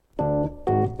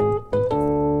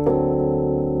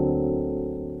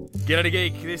G'day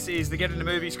Geek, this is the Get Into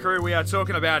Movies crew. We are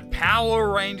talking about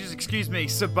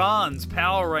Saban's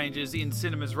Power Rangers in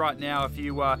cinemas right now. If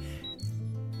you, That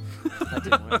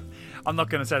didn't work. I'm not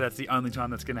going to say that's the only time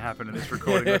that's going to happen in this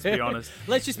recording, let's be honest.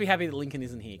 Let's just be happy that Lincoln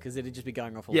isn't here, because it'd just be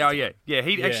going off all the Yeah, time.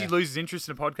 he'd actually lose his interest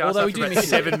in a podcast Although we after do about miss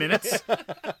 7 minutes.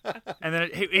 And then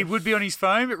he would be on his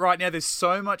phone, but right now there's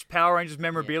so much Power Rangers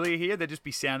memorabilia here, there'd just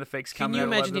be sound effects Can coming you out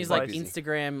all imagine over his the like place.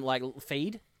 Instagram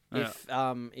feed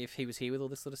if he was here with all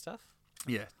this sort of stuff?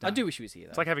 Yeah. I do wish he was here, though.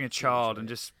 It's like having a child and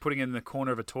just putting it in the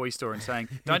corner of a toy store and saying,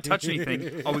 don't touch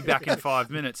anything, I'll be back in 5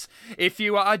 minutes. If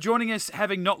you are joining us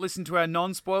having not listened to our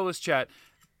non-spoilers chat,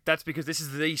 that's because this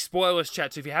is the spoilers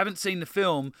chat. So if you haven't seen the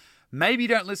film, maybe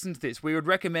don't listen to this. We would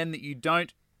recommend that you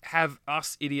don't have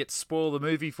us idiots spoil the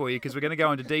movie for you, because we're going to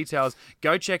go into details.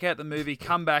 Go check out the movie,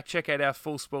 come back, check out our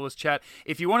full spoilers chat.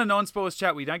 If you want a non-spoilers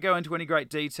chat, we don't go into any great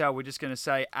detail. We're just going to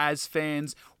say, as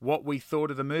fans, what we thought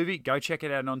of the movie. Go check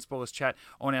out our non-spoilers chat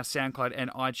on our SoundCloud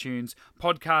and iTunes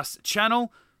podcast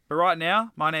channel. But right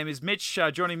now, my name is Mitch.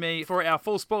 Joining me for our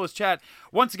full spoilers chat,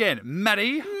 once again,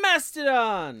 Maddie.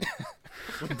 Mastodon!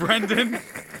 Brendan.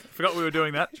 Forgot we were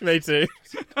doing that. Me too.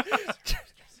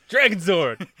 Dragon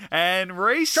Sword. And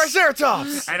Reese.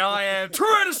 Triceratops. And I am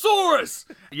Tyrannosaurus.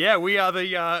 Yeah, we are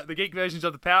the geek versions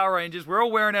of the Power Rangers. We're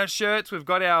all wearing our shirts. We've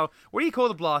got our, what do you call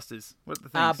the blasters? What are the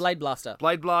things? Blade Blaster.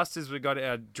 Blade blasters. We've got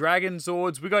our dragon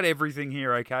swords. We've got everything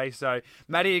here, okay? So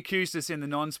Maddie accused us in the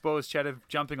non-spoilers chat of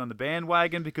jumping on the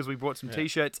bandwagon because we bought some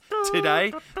T-shirts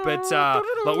today. But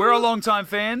look, we're all long-time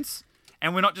fans,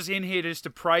 and we're not just in here just to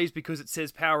praise because it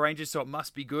says Power Rangers, so it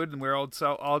must be good, and we're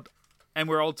old-time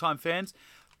fans.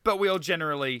 But we all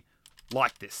generally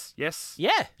like this, yes?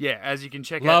 Yeah. Yeah, as you can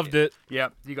check out. Loved it. Yeah,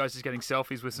 you guys just getting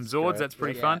selfies with some Zords. That's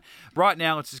pretty Yeah. fun. Right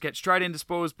now, let's just get straight into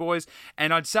spoilers, boys.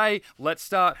 And I'd say let's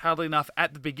start, hardly enough,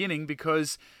 at the beginning,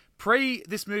 because pre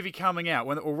this movie coming out,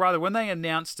 when they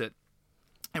announced it,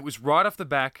 it was right off the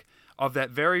back of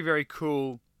that very, very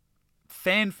cool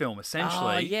fan film,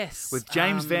 essentially. Oh, yes. With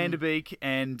James Van Der Beek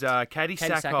and Katie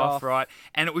Sackhoff, right?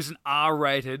 And it was an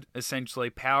R-rated, essentially,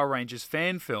 Power Rangers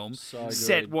fan film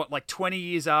set, good. like 20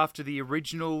 years after the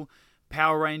original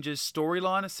Power Rangers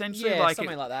storyline, essentially. Yeah,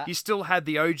 something like that. You still had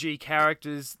the OG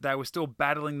characters. They were still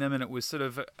battling them, and it was sort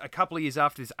of a couple of years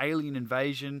after this alien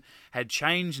invasion had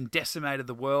changed and decimated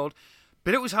the world.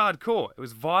 But it was hardcore. It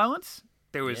was violence.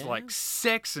 There was like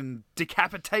sex and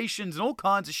decapitations and all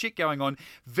kinds of shit going on.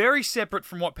 Very separate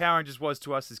from what Power Rangers was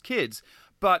to us as kids.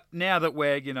 But now that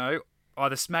we're,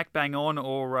 either smack bang on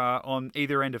or on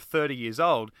either end of 30 years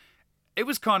old, it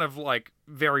was kind of like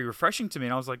very refreshing to me.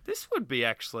 And I was like, this would be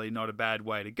actually not a bad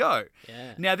way to go.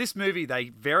 Yeah. Now, this movie, they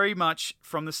very much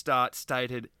from the start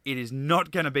stated it is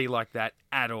not going to be like that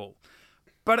at all.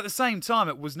 But at the same time,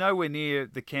 it was nowhere near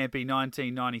the campy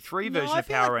 1993 version of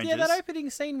Power Rangers. Yeah, that opening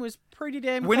scene was pretty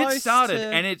damn When close it started, to...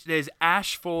 and there's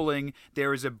ash falling,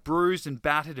 there is a bruised and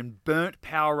battered and burnt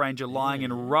Power Ranger lying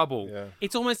in rubble. Yeah.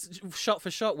 It's almost shot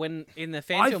for shot when in the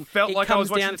fan I film felt it like I comes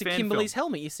was watching down the to fan Kimberly's film.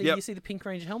 helmet. You see, Yep. you see the Pink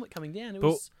Ranger helmet coming down. It But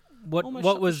was what almost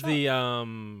shot for was shot. the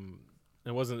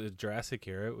it wasn't the Jurassic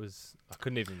era. It was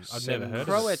I'd never heard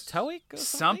of it. Croatoic or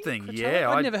something? Something, yeah,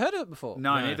 I'd I'd- never heard of it before.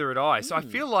 No, No. neither had I. So I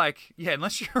feel like,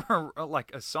 unless you're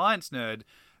like a science nerd,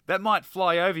 that might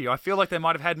fly over you. I feel like they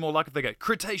might have had more luck if they go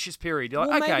Cretaceous period. You're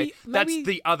like, Well, okay, maybe- that's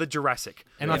the other Jurassic.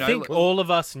 And I think all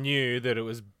of us knew that it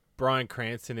was Bryan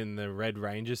Cranston in the Red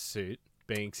Ranger suit,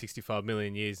 being 65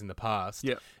 million years in the past.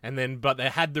 Yep. And then, but they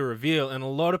had the reveal, and a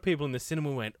lot of people in the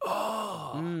cinema went,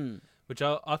 "Oh," which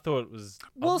I thought was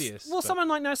obvious. Well,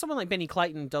 but someone like Benny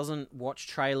Clayton doesn't watch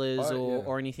trailers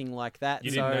or anything like that.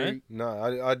 You so didn't know?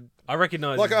 No, I I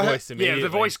recognised Like, his I heard- voice immediately. the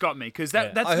voice got me because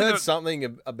that's I the- heard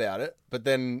something about it, but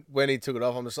then when he took it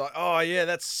off, I'm just like, oh yeah,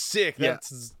 that's sick. Yeah.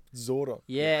 That's Zordon.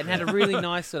 Yeah, and had a really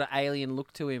nice sort of alien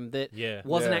look to him that Yeah.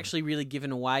 wasn't Yeah. actually really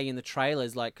given away in the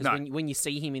trailers. Like, because No. when you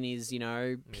see him in his,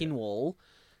 pinwall,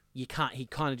 he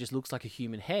kind of just looks like a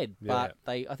human head. But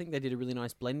I think they did a really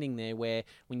nice blending there, where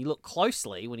when you look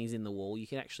closely when he's in the wall, you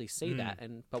can actually see that.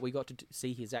 But we got to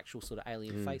see his actual sort of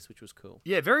alien face, which was cool.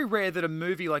 Yeah, very rare that a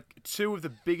movie, like two of the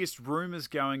biggest rumours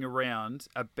going around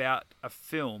about a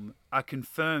film are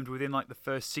confirmed within like the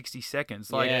first 60 seconds.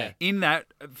 Like Yeah. in that,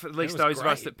 for at least was those of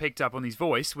us great. that picked up on his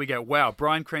voice, we go, wow,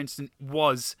 Bryan Cranston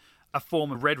was a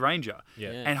former Red Ranger. Yeah.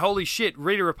 And holy shit,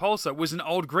 Rita Repulsa was an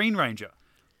old Green Ranger.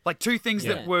 Like two things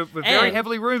that Yeah. were very And-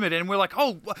 heavily rumoured, and we're like,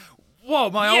 oh, whoa,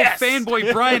 my Yes! old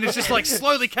fanboy brain is just like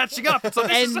slowly catching up. It's like,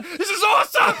 this is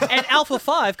awesome. And Alpha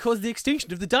 5 caused the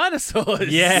extinction of the dinosaurs.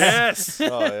 Yeah. Yes.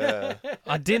 Oh yeah.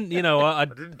 I didn't. You know what?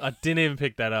 I didn't even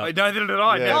pick that up. I know that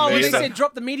I. Yeah, Never Oh, me when used they either. to- said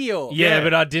drop the meteor. Yeah, Yeah.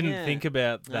 but I didn't Yeah. think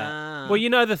about that. Ah. Well, you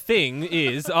know, the thing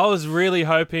is, I was really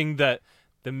hoping that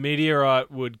the meteorite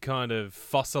would kind of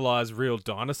fossilize real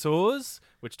dinosaurs,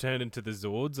 which turned into the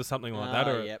Zords or something like that,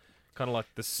 or Yep. kind of like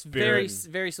the Very,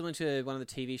 spirit. very similar to one of the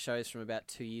TV shows from about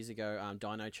 2 years ago,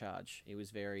 Dino Charge. It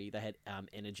was they had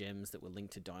energems that were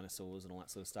linked to dinosaurs and all that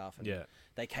sort of stuff. And Yeah.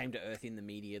 they came to Earth in the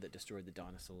meteor that destroyed the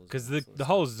dinosaurs. Because and that sort of the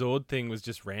whole Zord thing was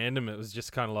just random. It was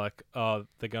just kind of like, oh,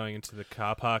 they're going into the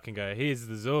car park and go, here's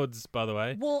the Zords, by the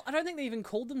way. Well, I don't think they even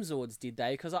called them Zords, did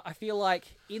they? Because I feel like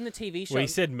in the TV show. Well, he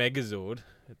said Megazord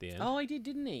at the end. Oh, he did,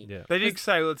 didn't he? Yeah. They did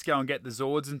say, let's go and get the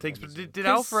Zords and things, but did 'Cause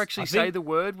Alpha actually I say think- the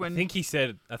word I when... think he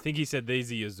said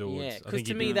these are your Zords. Yeah, I because think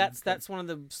to he me did. that's one of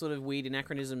the sort of weird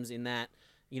anachronisms in that,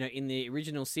 in the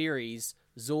original series,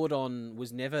 Zordon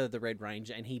was never the Red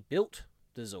Ranger, and he built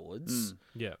the Zords.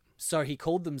 Yeah. So he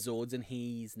called them Zords, and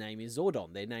his name is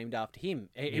Zordon. They're named after him.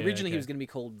 Originally, he okay. was going to be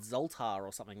called Zoltar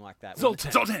or something like that.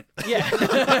 Zoltan! Yeah.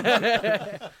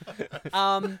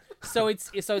 So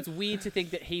it's weird to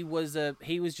think that he was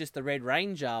just the Red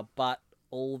Ranger, but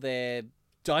all their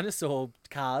dinosaur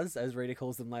cars, as Rita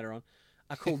calls them later on,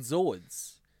 are called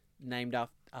Zords, named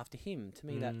after him. To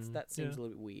me, that seems a little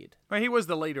bit weird. Well, he was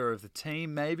the leader of the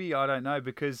team, maybe. I don't know,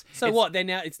 because... So it's- what?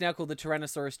 It's now called the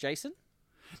Tyrannosaurus Jason.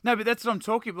 No, but that's what I'm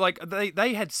talking about. Like,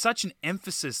 they had such an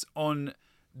emphasis on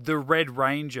the Red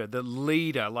Ranger, the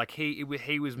leader. Like, he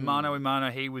was mano a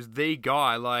mano. He was the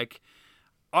guy. Like,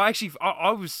 I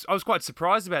was quite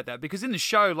surprised about that, because in the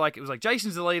show, like, it was like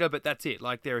Jason's the leader, but that's it.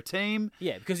 Like, they're a team.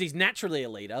 Yeah, because he's naturally a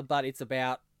leader, but it's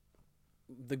about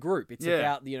the group. It's Yeah.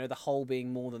 about the whole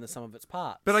being more than the sum of its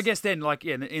parts. But I guess then, like,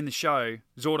 yeah, in the show,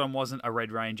 Zordon wasn't a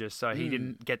Red Ranger, so he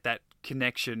didn't get that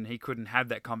connection. He couldn't have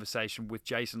that conversation with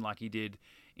Jason like he did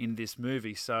in this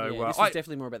movie. So this was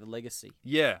definitely more about the legacy.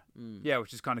 yeah,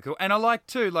 which is kind of cool. And I like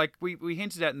too, like we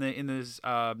hinted at in this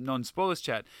non-spoilers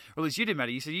chat, or at least you did,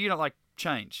 Matty. You said you don't like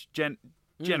change.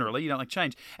 Generally, you don't like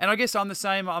change. And I guess I'm the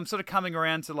same. I'm sort of coming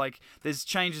around to, like, there's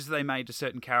changes they made to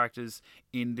certain characters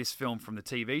in this film from the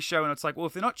TV show, and it's like, well,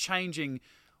 if they're not changing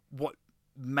what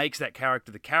makes that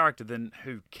character the character, then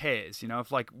who cares?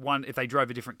 If they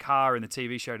drove a different car in the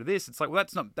TV show to this, it's like, well,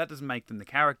 that doesn't make them the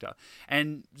character.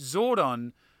 And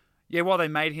Zordon, yeah, while they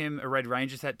made him a Red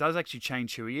Ranger, that does actually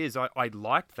change who he is. I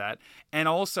liked that. And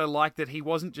I also liked that he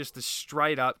wasn't just a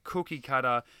straight up cookie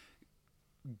cutter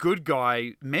good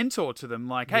guy mentor to them.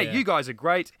 Like, hey, Yeah. you guys are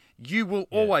great. You will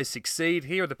always succeed.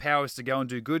 Here are the powers to go and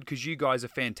do good because you guys are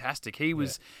fantastic. He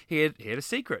had a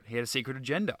secret. He had a secret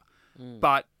agenda.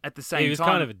 But at the same time, He was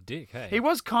kind of a dick, hey? he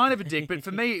was kind of a dick. But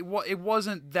for me, it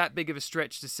wasn't that big of a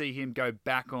stretch to see him go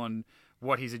back on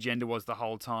what his agenda was the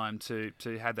whole time to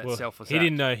have that Well, selfless he act.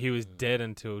 didn't know he was dead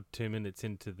until 2 minutes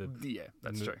into the Yeah,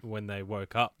 that's true. when they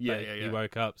woke up. Yeah, He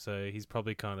woke up, so he's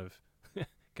probably kind of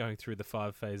going through the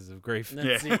 5 phases of grief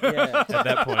That's Yeah. it, yeah. at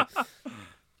that point.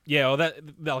 Yeah, well,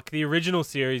 like the original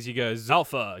series, you go,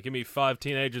 Alpha, give me 5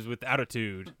 teenagers with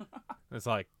attitude. It's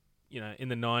like, in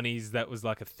the 90s, that was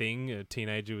like a thing. A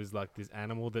teenager was like this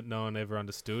animal that no one ever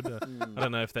understood. I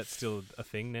don't know if that's still a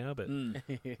thing now, but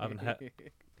I haven't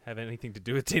have anything to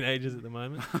do with teenagers at the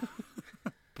moment.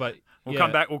 But We'll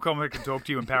come back and talk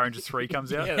to you when Power Rangers 3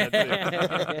 comes out. Yeah,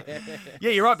 that's it. Yeah,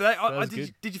 you're right. But was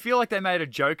good. did you feel like they made a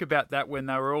joke about that when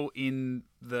they were all in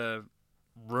the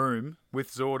room with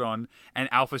Zordon and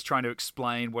Alpha's trying to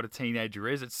explain what a teenager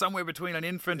is? It's somewhere between an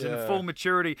infant and Yeah. full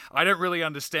maturity. I don't really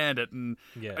understand it, and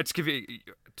Yeah. it's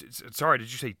sorry.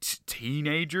 Did you say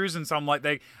teenagers? And so I'm like,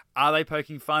 are they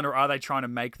poking fun or are they trying to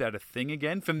make that a thing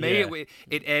again? For me, Yeah.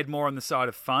 it aired more on the side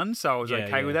of fun, so I was Yeah,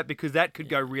 okay with yeah. that because that could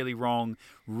go really wrong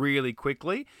really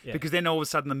quickly. Yeah. Because then all of a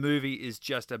sudden the movie is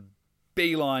just a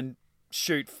beeline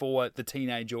shoot for the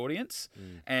teenage audience,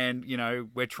 and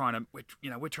we're trying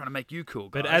to make you cool,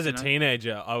 guys. But as a you know?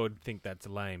 teenager, I would think that's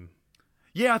lame.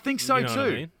 Yeah, I think so You know too. what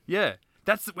I mean? Yeah.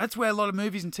 That's where a lot of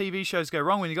movies and TV shows go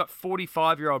wrong, when you got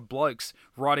 45-year-old blokes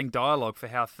writing dialogue for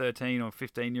how 13 or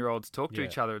 15-year-olds talk to Yeah.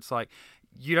 each other. It's like,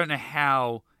 you don't know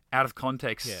how out of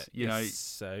context, Yeah, you know. it's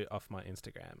so off my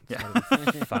Instagram. It's Yeah. not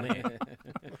even funny.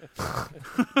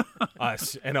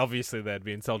 And obviously they'd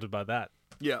be insulted by that.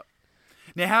 Yeah.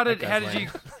 Now, how did goes you? lame.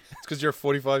 It's because you're a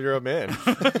 45-year-old man.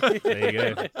 There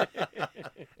you go.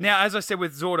 Now, as I said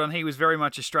with Zordon, he was very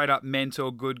much a straight-up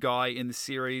mentor, good guy in the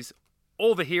series.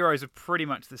 All the heroes are pretty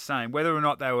much the same, whether or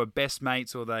not they were best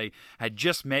mates or they had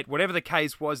just met, whatever the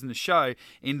case was in the show.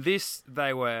 In this,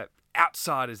 they were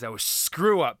outsiders. They were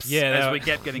screw-ups, Yeah, as we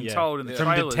kept getting told in the from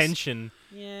trailers. detention.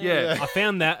 Yeah. I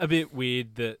found that a bit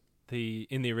weird that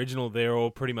in the original they're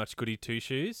all pretty much goody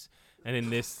two-shoes, and in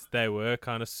this they were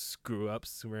kind of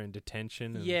screw-ups who were in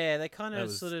detention. And Yeah, they kind that of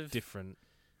was sort of different.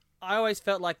 I always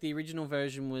felt like the original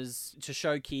version was to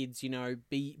show kids,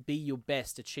 be your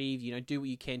best, achieve, do what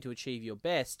you can to achieve your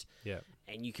best, Yeah.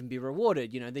 and you can be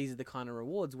rewarded. These are the kind of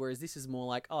rewards. Whereas this is more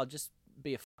like, oh, just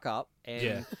be a fuck up,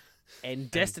 and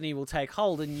and destiny will take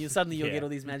hold, and suddenly you'll get all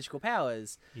these magical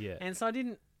powers. Yeah. And so I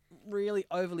didn't really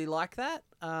overly like that.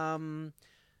 I'm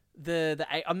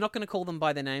not going to call them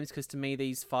by their names because to me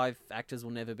these 5 actors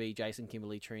will never be Jason,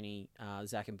 Kimberly, Trini,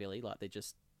 Zach, and Billy. Like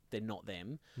they're not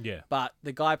them. Yeah. But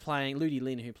the guy playing Ludi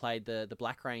Lin, who played the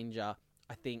Black Ranger,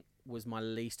 I think was my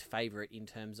least favorite in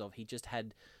terms of he just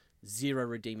had 0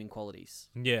 redeeming qualities.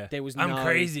 Yeah. There was I'm no-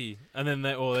 crazy. And then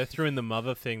they threw in the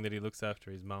mother thing that he looks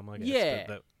after his mum, I guess.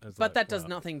 Yeah, but that does wow.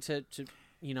 nothing to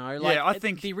I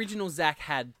think- the original Zach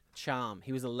had charm.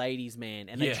 He was a ladies' man,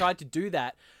 and they Yeah. tried to do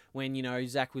that when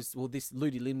Zach was this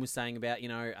Ludi Lin was saying about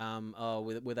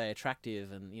were they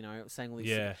attractive and saying all these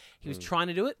Yeah. he was trying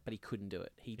to do it but he couldn't do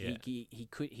it. Yeah.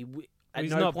 At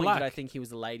he's no not point did I black. think he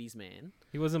was a ladies' man.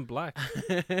 He wasn't black.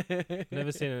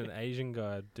 Never seen an Asian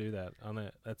guy do that. I know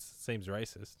that seems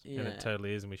racist, and Yeah. it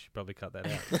totally is, and we should probably cut that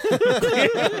out.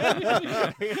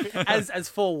 as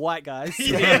 4 white guys.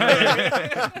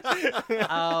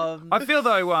 I feel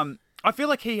though, I feel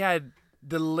like he had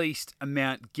the least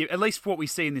amount, at least what we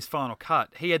see in this final cut,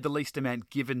 he had the least amount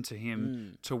given to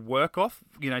him to work off.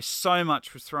 So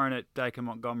much was thrown at Dacre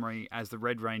Montgomery as the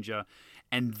Red Ranger,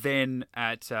 and then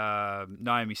at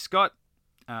Naomi Scott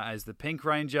as the Pink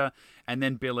Ranger, and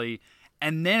then Billy,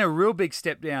 and then a real big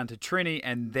step down to Trini,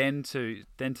 and then to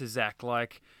Zach.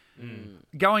 Like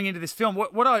going into this film,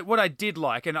 what I did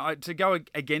like, and to go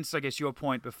against, I guess, your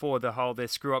point before, the whole they're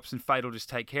screw ups and fate will just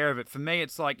take care of it. For me,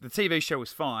 it's like the TV show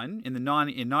was fine in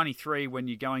in '93 when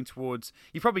you're going towards,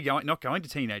 you're probably not going to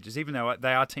teenagers, even though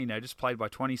they are teenagers played by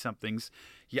 20-somethings.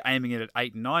 You're aiming it at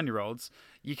 8 and 9-year-olds.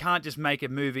 You can't just make a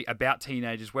movie about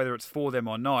teenagers, whether it's for them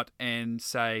or not, and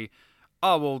say,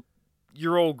 oh well,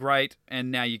 you're all great, and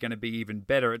now you're going to be even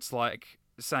better. It's like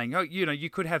saying, oh, you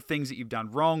could have things that you've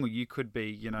done wrong, or you could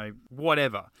be,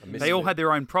 whatever. They all had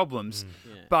their own problems,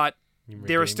 but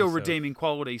there are still redeeming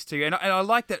qualities too. And I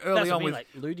like that early That's what on I mean, with. like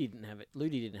Ludi didn't have it.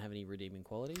 Ludi didn't have any redeeming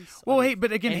qualities. Well, and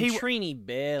he. Trini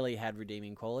barely had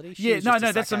redeeming qualities. She Yeah, was just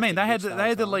a that's what I mean. They had sarcastic bitch they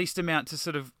had the whole time. least amount to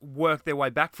sort of work their way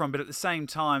back from, but at the same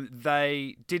time,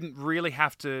 they didn't really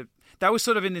have to. They were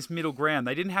sort of in this middle ground.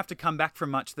 They didn't have to come back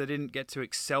from much. They didn't get to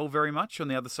excel very much on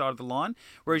the other side of the line.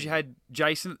 Whereas you had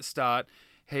Jason at the start.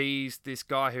 He's this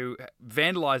guy who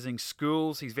vandalizing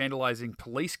schools. He's vandalizing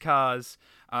police cars.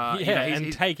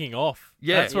 And taking off.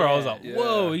 Yeah. That's where I was like, Yeah.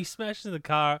 whoa, he smashed into the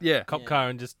car, Yeah. cop car,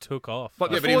 and just took off.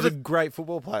 But Yeah, but he before was a great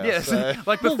football player. Yes, So.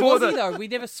 like Well, before was he the. though? We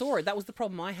never saw it. That was the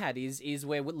problem I had. Is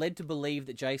where it led to believe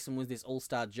that Jason was this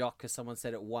all-star jock because someone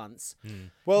said it once.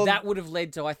 Well, That would have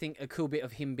led to, I think, a cool bit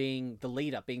of him being the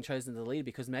leader, being chosen as the leader,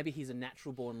 because maybe he's a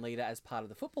natural-born leader as part of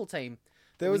the football team.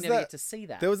 There but was we never that- get to see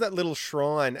that. there was that little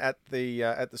shrine at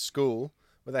the school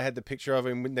where they had the picture of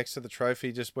him next to the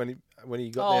trophy just when he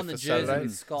got on there the for jersey Saturday.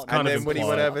 with Scott. kind And of then when he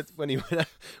went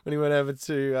implied. over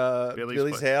to Billy's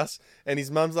Billy's place. house, and his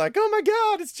mum's like, "Oh my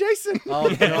God, it's Jason!" Oh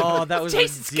god, that was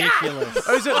ridiculous.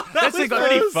 That's was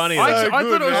pretty funny, I, though. I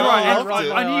thought it was man. right. I And loved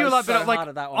it. I knew you I were like, was so but like, hard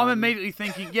at that I'm one. immediately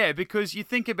thinking, yeah, because you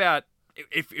think about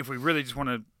if we really just want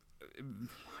to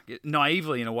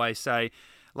naively in a way say,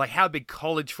 like how big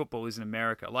college football is in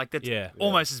America. Like that's Yeah.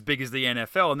 almost as big as the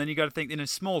NFL. And then you got to think in a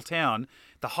small town,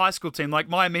 the high school team, like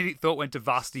my immediate thought went to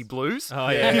Varsity Blues. Oh,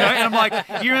 yeah. You know, and I'm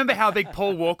like, you remember how big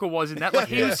Paul Walker was in that? Like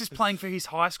he was just playing for his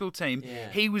high school team. Yeah.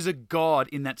 He was a god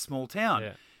in that small town.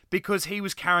 Yeah. Because he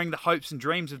was carrying the hopes and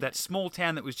dreams of that small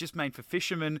town that was just made for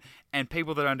fishermen and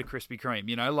people that owned a Krispy Kreme.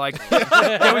 You know, like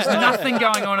there was nothing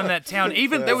going on in that town.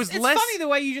 Even there was It's less. funny the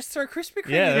way you just throw Krispy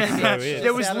Kreme. Yeah, in that's there. so weird.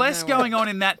 There was Out of less nowhere. going on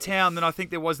in that town than I think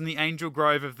there was in the Angel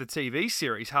Grove of the TV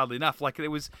series. Hardly enough. Like there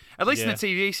was, at least in Yeah. the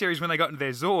TV series, when they got into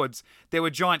their Zords, there were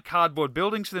giant cardboard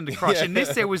buildings for them to crush. In this,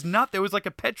 there was not. There was like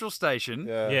a petrol station,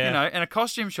 Yeah. Yeah. you know, and a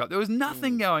costume shop. There was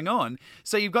nothing going on.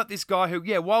 So you've got this guy who,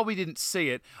 yeah, while we didn't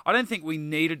see it, I don't think we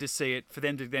needed to see it for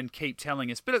them to then keep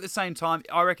telling us. But at the same time,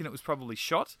 I reckon it was probably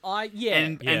shot. Yeah.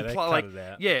 Yeah, they cut like it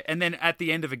out. yeah, and then at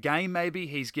the end of a game, maybe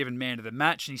he's given man of the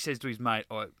match, and he says to his mate,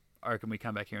 "Oh, I reckon we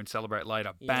come back here and celebrate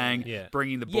later." Bang, Yeah.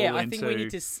 bringing the ball Yeah, I into. think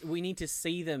we need to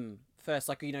see them first,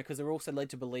 like because they're also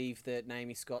led to believe that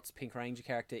Naomi Scott's Pink Ranger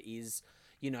character is,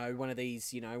 one of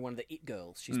these, one of the it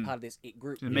girls. She's part of this it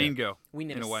group. the mean girl. We in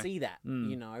never a way. see that.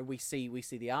 We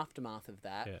see the aftermath of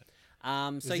that. Yeah.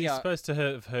 Was he supposed to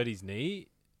have hurt his knee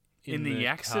in the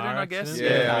accident, car I guess?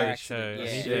 accident? Yeah, They show- yeah.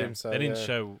 he Yeah. didn't- So, they didn't yeah.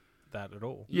 show that at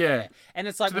all. Yeah. And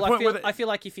it's like, To the well, point where I feel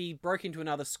like if he broke into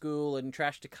another school and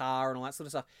trashed a car and all that sort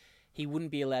of stuff, he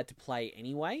wouldn't be allowed to play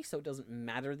anyway. So it doesn't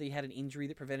matter that he had an injury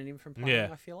that prevented him from playing. Yeah.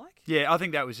 I feel like. Yeah, I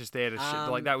think that was just there to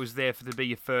Um, that was there to be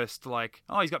your first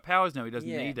he's got powers now. He doesn't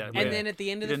need that. And Yeah. then at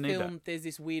the end of He the didn't need film, there's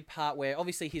this weird part where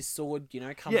obviously his sword,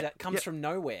 comes Yeah, out, comes yeah. from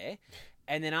nowhere,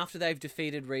 and then after they've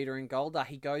defeated Rita and Goldar,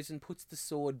 he goes and puts the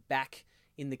sword back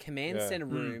in the command Yeah. center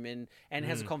room and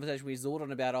has a conversation with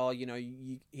Zordon about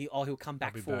he'll come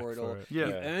back be for back it for or it. Yeah.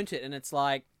 you've earned it, and it's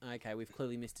like, okay, we've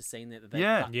clearly missed a scene there that they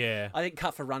Yeah. cut. Yeah. I think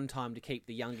cut for runtime to keep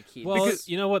the younger kid Well, Because-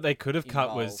 you know what they could have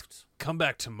cut was involved. come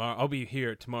back tomorrow. I'll be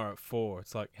here tomorrow at 4.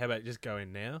 It's like, how about just go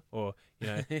in now? Or,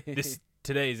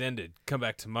 today's ended. Come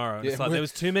back tomorrow. And it's Yeah, like there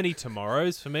was too many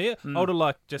tomorrows for me. I would have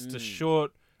liked just a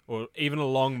short or even a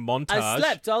long montage. I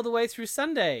slept all the way through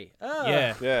Sunday. Oh.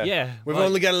 Yeah. Yeah. Yeah. We've like-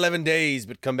 only got 11 days,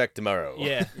 but come back tomorrow.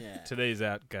 Yeah. Yeah. Today's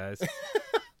out, guys.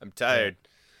 I'm tired.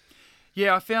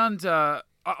 Yeah, I found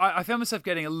I found myself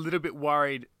getting a little bit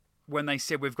worried when they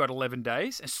said we've got 11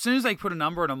 days. As soon as they put a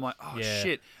number on, I'm like, oh Yeah.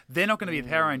 shit, they're not going to be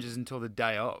Power Rangers until the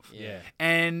day of. Yeah.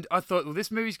 And I thought, well,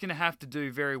 this movie's going to have to do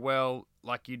very well,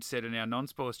 like you'd said in our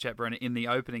non-spoilers chat, Brenna, in the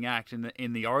opening act,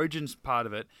 in the origins part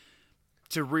of it,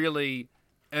 to really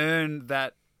earn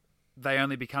that they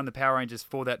only become the Power Rangers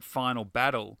for that final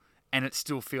battle, and it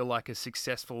still feel like a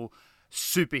successful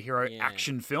superhero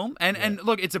action film. And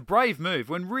look, it's a brave move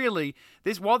when really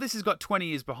while this has got 20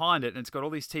 years behind it and it's got all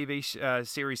these TV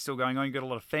series still going on, you've got a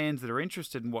lot of fans that are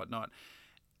interested and whatnot.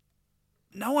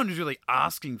 No one was really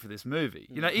asking for this movie.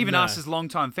 Even No. us as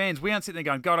longtime fans, we aren't sitting there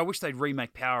going, God, I wish they'd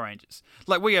remake Power Rangers.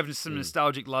 Like, we have some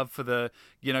nostalgic love for the,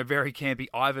 very campy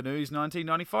Ivan Ooze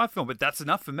 1995 film, but that's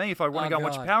enough for me if I want to go and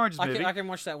watch a Power Rangers movie. I can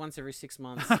watch that once every 6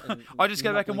 months. And I just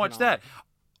go not back and blink watch an eye. that.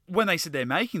 When they said they're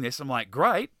making this, I'm like,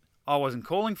 great. I wasn't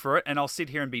calling for it, and I'll sit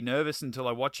here and be nervous until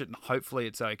I watch it, and hopefully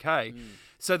it's okay.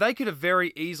 So they could have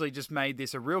very easily just made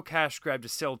this a real cash grab to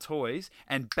sell toys,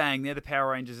 and bang, they're the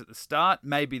Power Rangers at the start.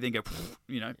 Maybe then go,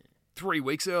 3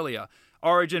 weeks earlier.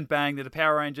 Origin, bang, they're the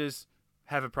Power Rangers,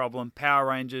 have a problem. Power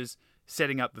Rangers,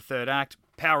 setting up the third act.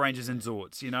 Power Rangers and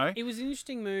Zords, It was an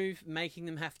interesting move making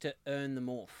them have to earn the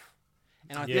morph.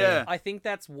 And Yeah. I think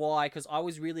that's why, because I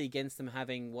was really against them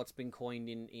having what's been coined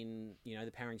in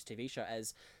the Power Rangers TV show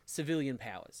as civilian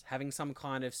powers, having some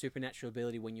kind of supernatural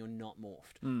ability when you're not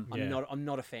morphed. I'm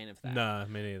not a fan of that. No,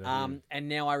 me neither. And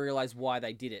now I realize why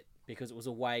they did it, because it was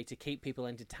a way to keep people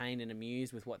entertained and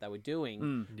amused with what they were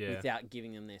doing Yeah. without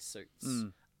giving them their suits.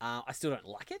 I still don't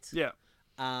like it. Yeah.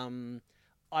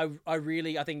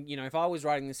 I think, if I was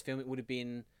writing this film, it would have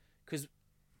been, because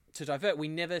to divert, we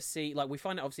never see, we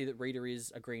find out obviously that Rita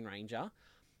is a Green Ranger.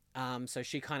 So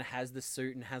she kind of has the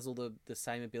suit and has all the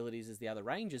same abilities as the other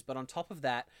Rangers. But on top of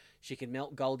that, she can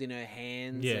melt gold in her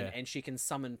hands and she can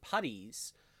summon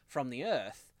putties from the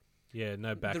earth. Yeah,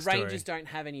 no backstory. The Rangers don't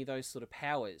have any of those sort of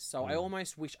powers. So I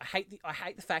almost wish, I hate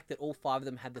the fact that all 5 of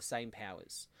them had the same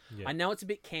powers. Yeah. I know it's a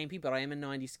bit campy, but I am a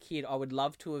 90s kid. I would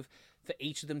love to have, for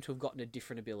each of them to have gotten a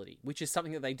different ability, which is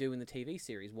something that they do in the TV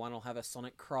series. One will have a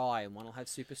sonic cry, and one will have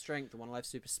super strength, and one will have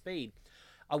super speed.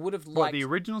 I would have liked... What, the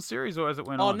original series or as it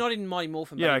went on? Oh, not in Mighty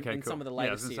Morphin, Yeah, but okay, in cool. some of the Yeah, I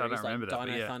later was gonna series, say, I don't like remember that, but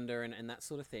Dino yeah. Thunder and that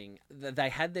sort of thing. They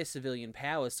had their civilian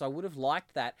powers, so I would have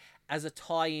liked that as a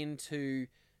tie-in to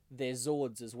their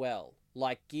Zords as well.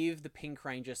 Like, give the Pink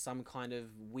Ranger some kind of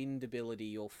wind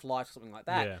ability or flight or something like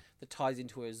that that ties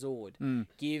into her Zord.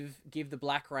 Give the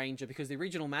Black Ranger, because the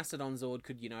original Mastodon Zord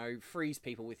could, freeze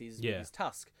people with his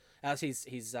tusk,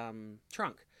 his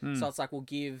trunk. So it's like, we'll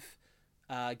give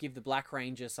the Black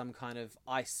Ranger some kind of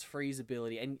ice freeze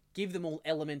ability, and give them all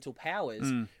elemental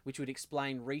powers, which would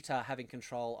explain Rita having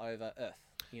control over Earth.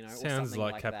 Or Sounds something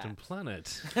like like Captain that.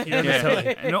 Planet.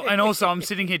 Yeah. and also, I'm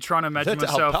sitting here trying to imagine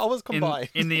That's how powers myself combine.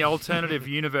 in the alternative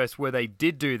universe where they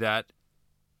did do that,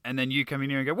 and then you come in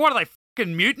here and go, "What are they,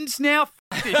 fucking mutants now?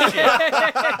 F- this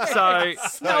shit." So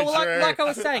No, well, true. like I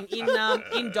was saying, in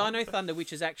Dino Thunder,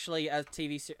 which is actually a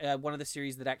one of the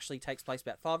series that actually takes place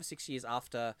about 5 or 6 years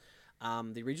after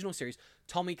the original series,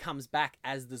 Tommy comes back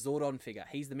as the Zordon figure.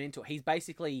 He's the mentor. He's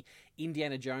basically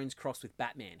Indiana Jones crossed with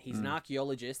Batman. He's an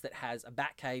archaeologist that has a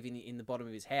bat cave in the bottom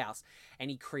of his house,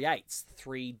 and he creates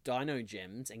 3 dino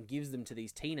gems and gives them to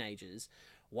these teenagers.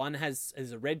 One is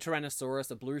a red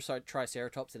Tyrannosaurus, a blue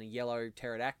Triceratops, and a yellow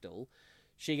Pterodactyl.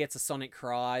 She gets a sonic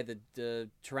cry, the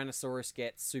Tyrannosaurus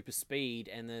gets super speed,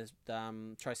 and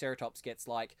the Triceratops gets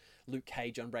like Luke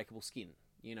Cage unbreakable skin.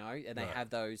 And they have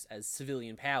those as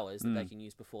civilian powers that they can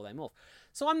use before they morph.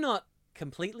 So I'm not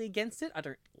completely against it. I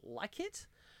don't like it,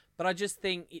 But I just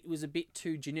think it was a bit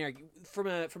too generic. From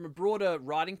a broader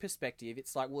writing perspective,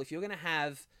 it's like, well, if you're going to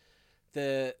have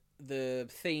the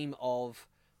theme of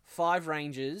 5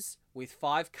 Rangers with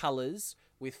 5 colours,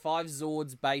 with 5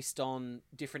 Zords based on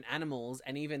different animals,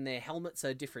 and even their helmets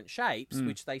are different shapes,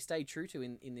 which they stay true to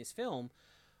in this film,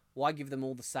 why give them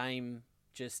all the same,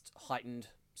 just heightened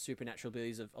supernatural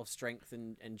abilities of strength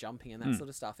and jumping and that sort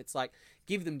of stuff? It's like,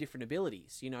 give them different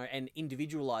abilities, you know, and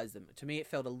individualize them. To me, it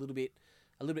felt a little bit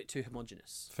too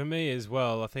homogenous. For me as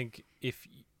well, I think if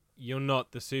you're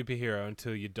not the superhero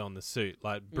until you don the suit,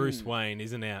 like Bruce Wayne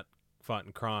isn't out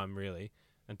fighting crime really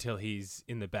until he's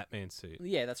in the Batman suit.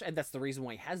 Yeah, that's the reason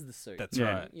why he has the suit. That's Yeah.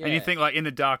 right. Yeah. And you think like in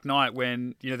The Dark Knight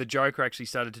when, you know, the Joker actually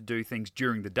started to do things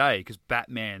during the day because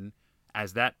Batman,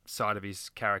 as that side of his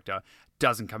character,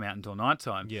 doesn't come out until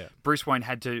nighttime. Yeah. Bruce Wayne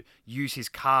had to use his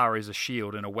car as a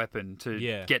shield and a weapon to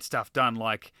get stuff done.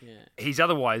 Like he's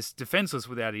otherwise defenseless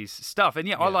without his stuff.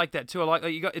 And I like that too. I like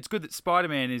it's good that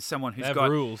Spider-Man is someone who's got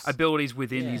rules. abilities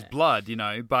within his blood, you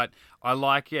know. But I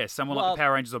like someone like the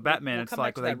Power Rangers or Batman. We'll it's come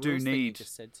like back to they that do rules thing you need.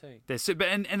 just said too. But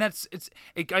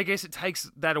I guess it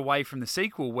takes that away from the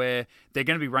sequel where they're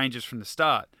going to be Rangers from the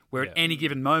start, where at any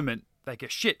given moment they go,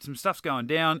 shit, some stuff's going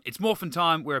down. It's Morphin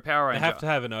time. We're a Power Ranger. They have to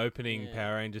have an opening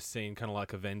Power Rangers scene, kind of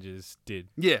like Avengers did.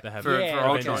 Yeah, they have for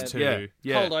Avengers Ultron.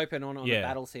 2. Cold open on a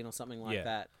battle scene or something like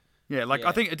that. Yeah,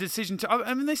 I think a decision to...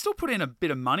 I mean, they still put in a bit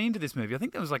of money into this movie. I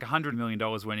think there was like $100 million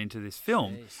went into this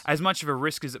film. Jeez. As much of a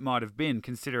risk as it might have been,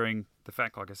 considering the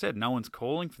fact, like I said, no one's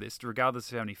calling for this,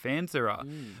 regardless of how many fans there are.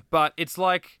 But it's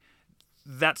like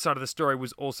that side of the story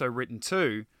was also written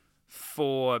too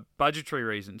for budgetary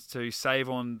reasons, to save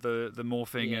on the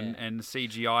morphing and the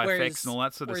CGI effects and all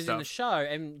that sort of whereas stuff. in the show,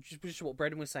 and just what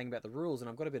Brendan was saying about the rules, and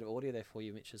I've got a bit of audio there for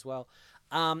you, Mitch, as well.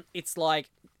 It's like,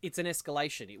 it's an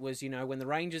escalation. It was, you know, when the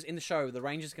Rangers, in the show, the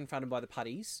Rangers confronted by the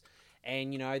putties,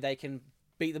 and, you know, they can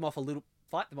fight them off a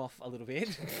little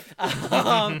bit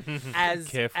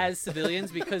as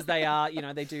civilians, because they are, you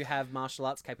know, they do have martial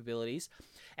arts capabilities.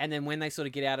 And then when they sort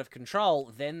of get out of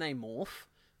control, then they morph,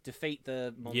 defeat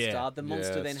the monster. Yeah. The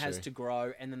monster then that's has true. to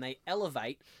grow, and then they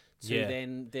elevate to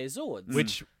then their Zords.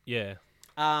 Which,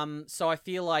 So I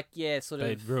feel like, sort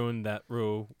they of... ruined that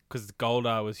rule because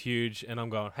Goldar was huge, and I'm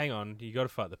going, hang on, you got to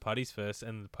fight the putties first,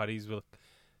 and the putties were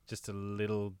just a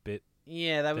little bit.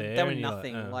 Yeah, they were and you're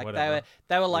nothing. like, Like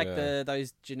they were like Yeah.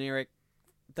 those generic.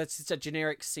 That's just a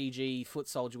generic CG foot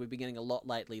soldier we've been getting a lot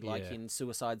lately, like Yeah. in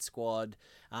Suicide Squad,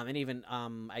 and even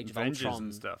Age Avengers of Ultron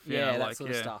and stuff. Yeah, Yeah, that like,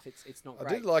 sort of yeah. stuff. It's not I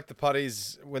great. did like the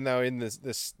putties when they were in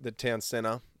the town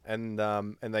centre, and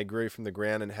they grew from the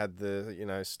ground and had the, you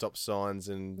know, stop signs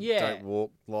and Yeah. don't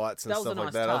walk lights and That was stuff a like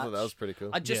nice that. I thought touch. that was pretty cool.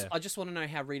 I just want to know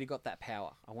how Rita got that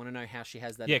power. I want to know how she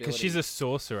has that. Yeah, because ability. she's a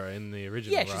sorcerer in the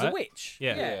original, yeah, right? she's a witch.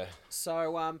 Yeah. Yeah.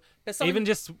 So but something, Even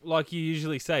just like you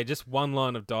usually say, just one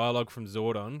line of dialogue from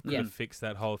Zordon could Yeah. have fixed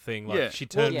that whole thing. Like Yeah. she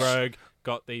turned Well, yeah. rogue,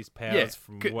 got these powers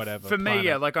from whatever. For me,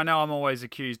 planet. like I know I'm always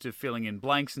accused of filling in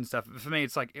blanks and stuff. But for me,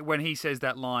 it's like when he says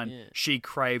that line, Yeah. she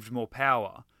craved more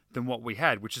power than what we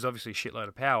had, which is obviously a shitload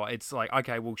of power. It's like,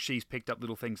 okay, well, she's picked up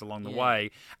little things along the Yeah.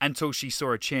 way until she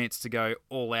saw a chance to go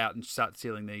all out and start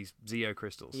stealing these Zeo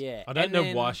crystals. yeah. I don't and know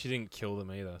then- why she didn't kill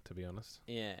them either, to be honest.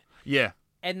 Yeah, Yeah.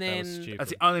 and That then was stupid. That's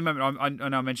the only moment I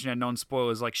know I mentioned our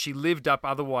non-spoilers. Like, she lived up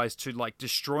otherwise to, like,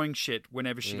 destroying shit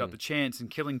whenever she got the chance and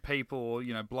killing people or,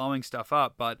 you know, blowing stuff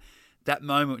up. But that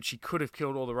moment, she could have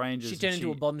killed all the Rangers. she and turned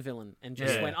into a Bond villain and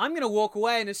just Yeah. went, "I'm going to walk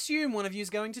away and assume one of you is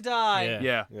going to die."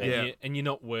 Yeah. And you're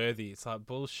not worthy. It's like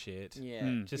bullshit.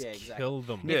 Yeah, Just yeah, exactly. kill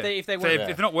them. Yeah. If they weren't,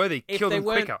 if they're not worthy, if kill they them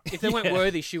weren't, quicker. if they weren't Yeah.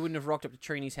 worthy, she wouldn't have rocked up to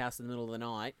Trini's house in the middle of the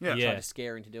night Yeah. and Yeah. tried to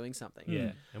scare her into doing something.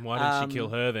 Yeah. And why didn't she kill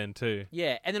Um, her then too?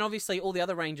 Yeah, and then obviously all the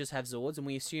other Rangers have Zords, and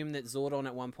we assume that Zordon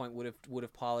at one point would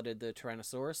have piloted the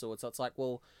Tyrannosaurus sword. So it's like,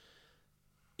 well,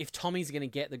 if Tommy's going to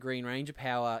get the Green Ranger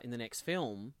power in the next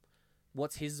film,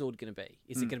 what's his Zord going to be?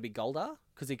 Is it going to be Goldar?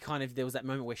 Because there was that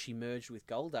moment where she merged with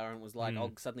Goldar, and it was like,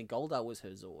 oh, suddenly Goldar was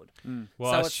her Zord.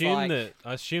 Well, so I it's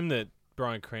assume that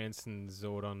Bryan Cranston's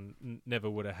Zordon never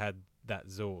would have had that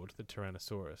Zord, the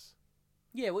Tyrannosaurus,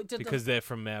 Yeah, well, because they're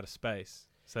from outer space.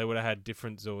 So they would have had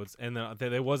different Zords. And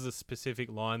there was a specific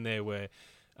line there where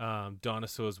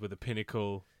dinosaurs were the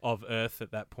pinnacle of Earth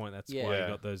at that point. That's why Yeah. you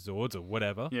got those Zords or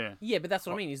whatever. Yeah. yeah, but that's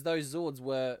what I mean. Is those Zords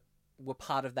were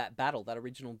part of that battle, that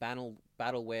original battle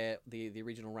where the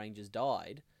original Rangers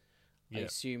died. I Yeah.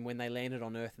 assume when they landed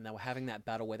on Earth and they were having that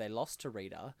battle where they lost to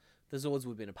Rita, the Zords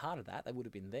would have been a part of that. They would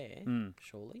have been there,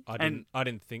 surely. I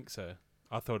didn't think so.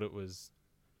 I thought it was.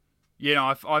 You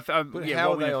know, But yeah, how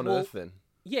what are we they have- on well, Earth then?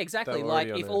 Yeah, exactly. They were Like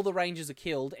already if on all the Rangers are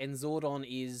killed and Zordon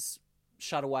is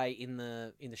shut away in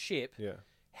the ship, Yeah.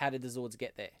 how did the Zords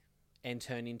get there? and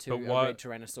turn into But a why- red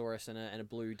Tyrannosaurus and a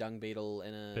blue dung beetle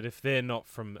and a. But if they're not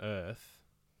from Earth,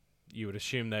 you would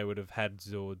assume they would have had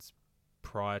Zords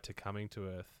prior to coming to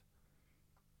Earth.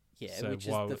 yeah, so which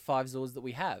is why the would- 5 Zords that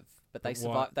we have. But they But why-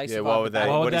 survived. They Yeah, survived. why the would they?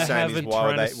 battle. Why would What he's they saying have is a why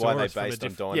are they Tyrannosaurus from a based on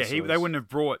diff- dinosaurs? Yeah, they wouldn't have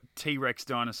brought T-Rex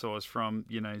dinosaurs from,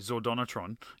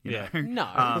 Zordonatron. You Yeah. know?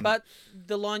 No, but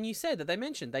the line you said that they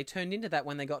mentioned, they turned into that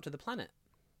when they got to the planet.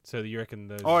 So you reckon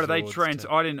those? Oh, do they Zords trans?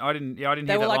 to- I didn't They hear were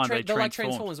that like line. they were like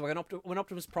transformed. Transformers. When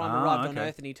Optimus Prime Ah, arrived on okay.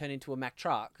 Earth and he turned into a Mack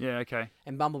truck, Yeah, okay.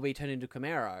 and Bumblebee turned into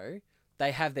Camaro,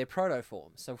 they have their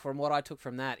protoform. So from what I took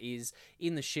from that is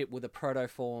in the ship were the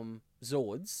protoform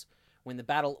Zords. When the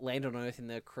battle landed on Earth in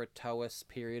the Cretaceous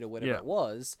period or whatever Yeah. it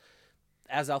was,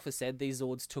 as Alpha said, these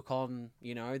Zords took on,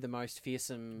 the most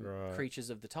fearsome Right. creatures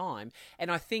of the time.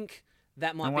 And I think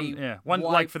that might And one, be yeah, one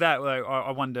why, like for that.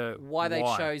 I wonder why they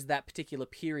chose that particular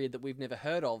period that we've never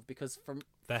heard of, because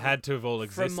They had to have all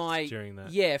existed from my during that.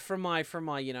 yeah from my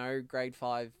grade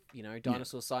 5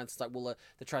 dinosaur science, it's like, well,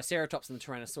 the Triceratops and the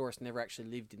Tyrannosaurus never actually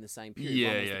lived in the same period. Yeah,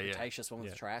 one was yeah, the yeah. Cretaceous, one was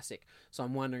the Yeah. Triassic. So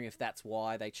I'm wondering if that's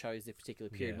why they chose this particular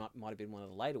period. Yeah. Might have been one of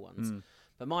the later ones.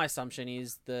 But my assumption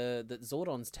is that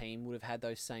Zordon's team would have had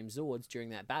those same Zords during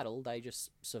that battle. They just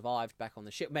survived back on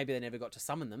the ship. Maybe they never got to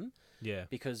summon them Yeah.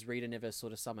 because Rita never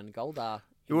sort of summoned Goldar.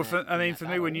 in Well, that- for in me, that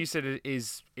when battle. you said it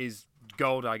is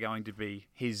Goldar going to be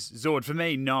his Zord? For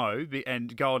me, no.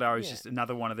 And Goldar is Yeah. just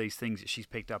another one of these things that she's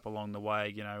picked up along the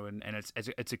way, and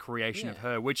it's a creation of Yeah.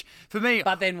 her. Which for me,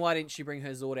 But then why didn't she bring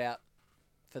her Zord out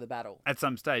for the battle? at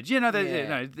some stage,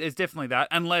 there's definitely that.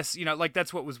 Unless like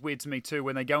that's what was weird to me too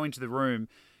when they go into the room.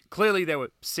 Clearly, there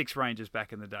were 6 Rangers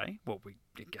back in the day. Well,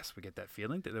 I guess we get that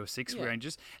feeling that there were 6 Yeah.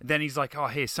 Rangers. And then he's like, "Oh,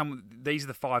 here, these are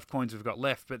the 5 coins we've got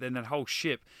left." But then that whole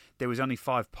ship, there was only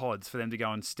 5 pods for them to go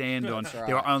and stand on. That's There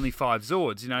were right. only 5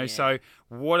 Zords, Yeah. So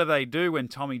what do they do when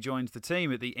Tommy joins the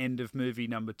team at the end of movie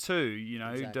number 2?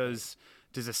 Exactly.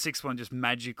 Does a 6th one just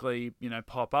magically,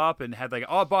 pop up and have they go,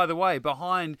 oh, by the way,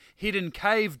 behind hidden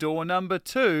cave door number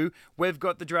 2, we've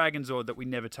got the Dragon Zord that we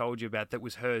never told you about that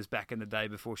was hers back in the day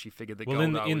before she figured that Well,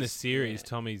 Goldar in the was... series, yeah.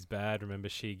 Tommy's bad. Remember,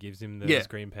 she gives him those Yeah.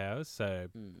 green powers. So,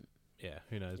 yeah,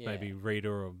 who knows? Yeah. Maybe Rita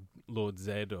or Lord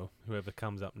Zed or whoever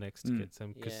comes up next gets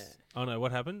them. Cause, Yeah. oh no,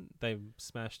 what happened? They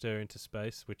smashed her into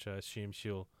space, which I assume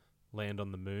she'll land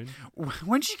on the moon.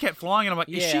 When she kept flying, and I'm like,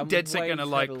 is Yeah, she I'm dead set waiting going to for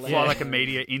her like to fly land. like a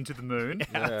meteor into the moon?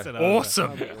 That's what I was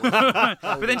Awesome. That'd be awesome.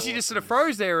 But then she just sort of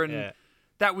froze there and Yeah.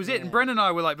 that was it. And Yeah. Brendan and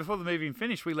I were like, before the movie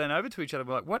finished, we leaned over to each other.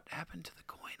 We're like, what happened to the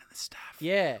coin and the staff?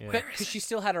 Yeah, Yeah. because she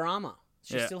still had her armor.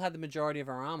 She Yeah. still had the majority of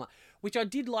her armor, which I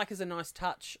did like as a nice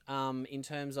touch. In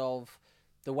terms of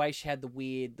the way she had the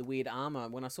weird armor.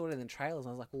 When I saw it in the trailers, I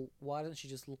was like, well, why doesn't she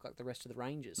just look like the rest of the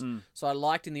Rangers? So I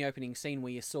liked in the opening scene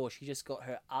where you saw she just got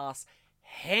her ass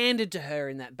handed to her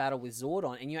in that battle with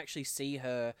Zordon, and you actually see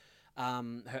her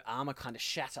armor kind of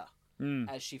shatter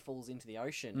as she falls into the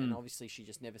ocean, and obviously she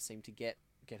just never seemed to get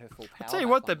her full power. I'll tell you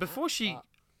back what, though, on that, before she but-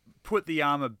 put the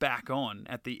armor back on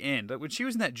at the end, like when she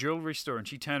was in that jewelry store and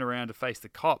she turned around to face the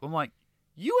cop, I'm like,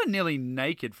 you are nearly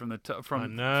naked from the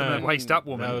from the waist up,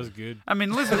 woman. That was good. I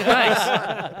mean, Elizabeth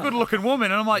Banks, good looking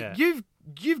woman, and I'm like, Yeah.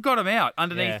 you've got him out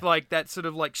underneath Yeah. like that sort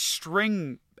of like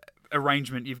string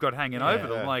arrangement you've got hanging over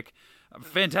them, Yeah. like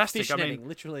fantastic. fish I netting, mean,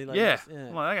 literally. Like yeah. this, yeah.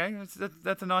 I'm like, okay,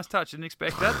 that's a nice touch. Didn't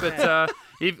expect that,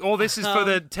 but all this is for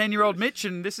the 10-year-old Mitch,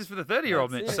 and this is for the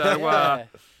 30-year-old Mitch. That's So it, yeah.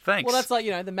 thanks. Well, that's like,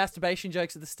 the masturbation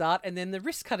jokes at the start and then the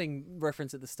wrist cutting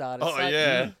reference at the start. It's Oh, like,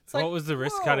 yeah. It's like, What was the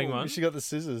wrist cutting whoa. one? She got the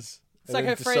scissors. It's and like then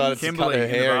her decided friends- to Kimberly cut her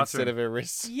in the hair bathroom. instead of her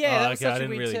wrists. Yeah, Oh, that was okay, I such a didn't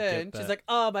weird really get turn. She's that. like,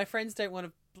 oh, my friends don't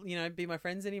want to, be my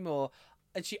friends anymore.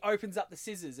 And she opens up the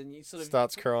scissors and you sort of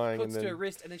Starts crying puts and to her then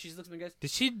wrist, and then she just looks at me and goes, Did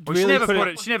she Well, really she never put put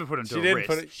it? it. She never put it into She a didn't wrist.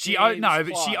 put it- She It no, was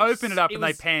but she close. opened it up It and they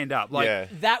was- panned up. Like, yeah.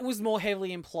 that was more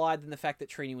heavily implied than the fact that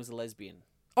Trini was a lesbian.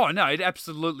 oh no, it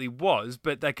absolutely was,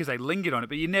 but because they lingered on it,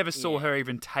 but you never saw Yeah. her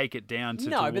even take it down to.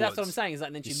 No, but that's what I'm towards. saying. Is like,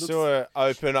 and then she You looks, saw her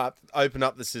open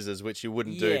up the scissors, which you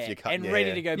wouldn't do if you cut and your ready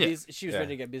hair. to go. Yeah. She was Yeah.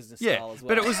 ready to go business Yeah, style as well.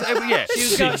 but it was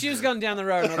yeah. She was going down the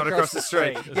road, not not across the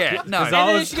street. Yeah, no. Because And I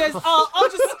then was- she goes, "Oh,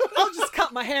 I'll just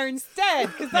cut my hair instead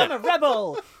because I'm a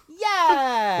rebel."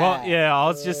 Yeah. Well, yeah, I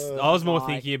was more my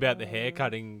thinking about the hair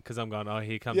cutting because I'm going, oh,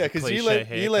 here comes Yeah, the because cliche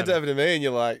hair you leant cutting. over to me and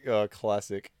you're like, oh,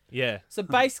 classic. Yeah, So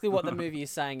basically, what the movie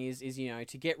is saying is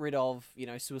to get rid of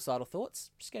suicidal thoughts,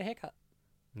 just get a haircut.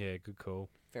 yeah, good call.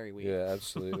 Very weird. Yeah,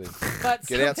 absolutely. But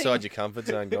Get outside your comfort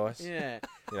zone, guys. Yeah.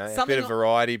 A Something bit of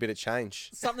variety, bit of change.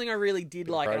 Something I really did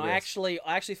like, and I progress.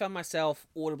 actually found myself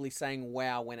audibly saying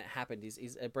 "wow" when it happened.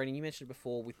 Is Brendan? You mentioned it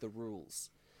before with the rules.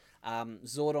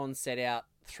 Zordon set out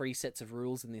 3 sets of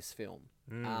rules in this film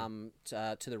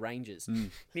to the Rangers.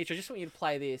 Mitch, I just want you to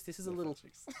play this. This is a little.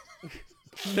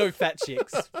 No fat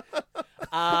chicks.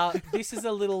 This is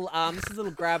a little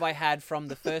grab I had from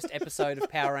the first episode of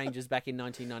Power Rangers back in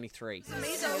 1993.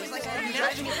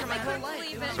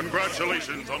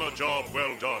 Congratulations on a job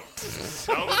well done.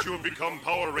 Now that you have become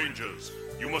Power Rangers,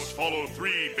 you must follow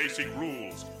 3 basic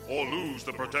rules or lose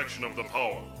the protection of the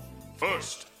power.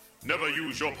 First, never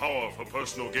use your power for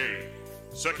personal gain.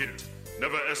 Second,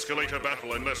 never escalate a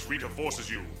battle unless Rita forces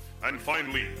you. And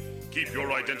finally, keep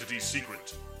your identity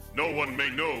secret. No one may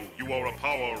know you are a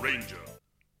Power Ranger.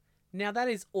 Now that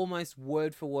is almost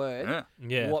word for word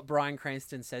Yeah. what Bryan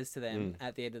Cranston says to them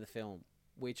at the end of the film,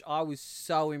 which I was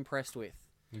so impressed with.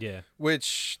 Yeah.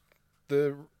 Which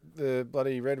the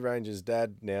bloody Red Ranger's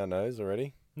dad now knows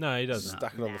already. No, he doesn't.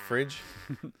 Stuck it on the fridge.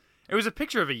 It was a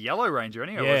picture of a Yellow Ranger,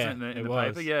 anyway, Yeah, wasn't it? In it the was.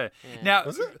 paper, yeah. Yeah. Now,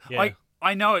 Was it? Yeah.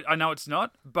 I know it. I know it's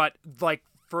not, but like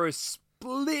for a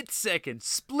split second,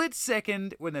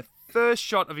 when the first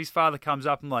shot of his father comes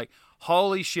up, I'm like,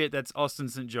 holy shit, that's Austin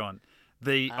St. John.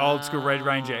 The old school Red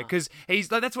Ranger, because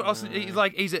he's like, that's what Austin. He's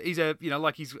like, he's a you know,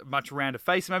 like he's much rounder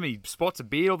face. Maybe he sports a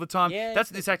beard all the time. Yeah.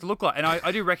 That's what this actor looked like, and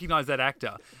I do recognize that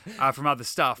actor from other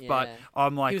stuff. But Yeah.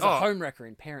 I'm like, He was a homewrecker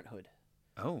in Parenthood.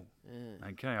 oh,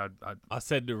 okay, I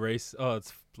said to Reese, "Oh,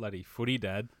 it's bloody footy,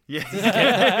 Dad." yeah,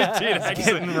 it did actually.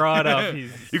 Getting right up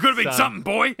his. You could have been son. something,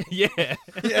 boy. Yeah.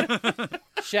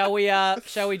 Shall we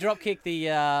dropkick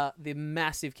the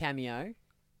massive cameo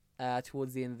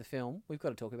towards the end of the film? We've got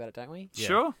to talk about it, don't we? Yeah.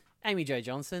 Sure. Amy Jo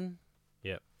Johnson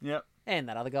Yep. and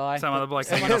that other guy. Some other bloke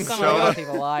Some hanging off the other guy shoulder.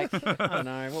 people like. I don't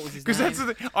know. What was his name? Because that's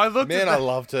the thing. I looked Man, at I that.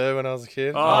 loved her when I was a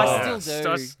kid. I still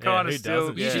do. Just Yeah, kind who of still.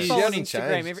 doesn't? You Yeah. should She follow on hasn't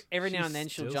Instagram. changed. Every now She's and then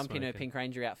she'll still jump in her smoking. Pink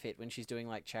Ranger outfit when she's doing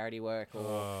like charity work or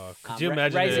Oh, could you ra-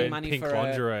 imagine raising her in money pink for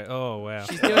lingerie? Oh wow.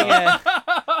 she's doing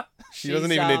a. She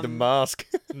doesn't even need the mask.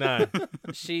 No.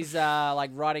 She's like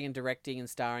writing and directing and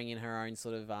starring in her own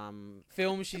sort of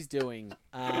film she's doing.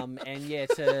 And yeah,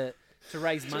 to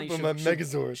raise money, Jump on my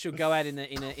Megazord. she'll go out in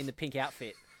the pink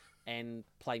outfit and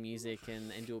play music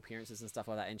and do appearances and stuff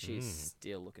like that. And she's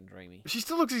still looking dreamy. She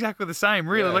still looks exactly the same,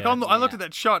 really. Yeah. Like I looked Yeah. at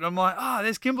that shot and I'm like,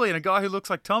 there's Kimberly and a guy who looks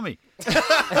like Tommy.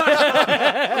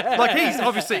 Like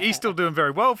he's still doing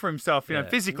very well for himself, you know, Yeah.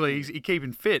 physically. He's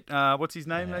keeping fit. What's his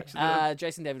name actually?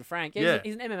 Jason David Frank. Yeah, Yeah.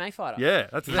 he's an MMA fighter. Yeah,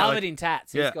 that's the thing, Covered like- in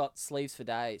tats. Yeah. He's got sleeves for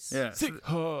days. Yeah,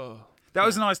 Oh. that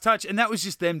was a nice touch, and that was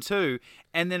just them two.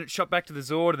 And then it shot back to the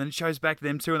Zord, and then it shows back to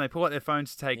them two, and they pull out their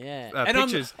phones to take Yeah. uh, And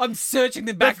pictures. I'm searching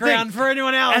the That's the background thing. for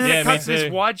anyone else. And then Yeah, it me cuts to this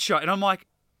too. wide shot, and I'm like,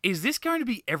 is this going to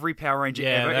be every Power Ranger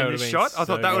Yeah, ever that in would've this been shot? I so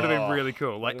thought that would have good. been really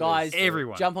cool. Like, Guys,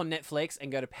 everyone. jump on Netflix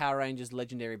and go to Power Rangers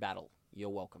Legendary Battle. You're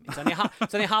welcome. It's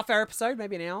only a half-hour episode,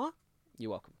 maybe an hour.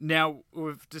 You're welcome. Now,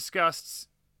 we've discussed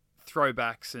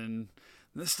throwbacks and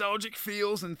nostalgic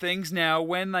feels and things. Now,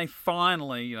 when they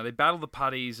finally, you know, they battle the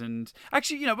putties, and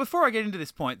actually, you know, before I get into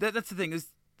this point, that's the thing, is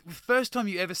the first time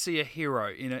you ever see a hero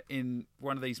in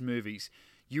one of these movies,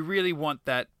 you really want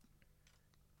that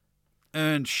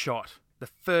earned shot. The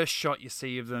first shot you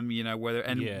see of them, you know, whether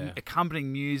and Yeah.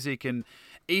 accompanying music and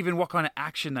even what kind of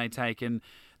action they take. And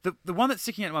the one that's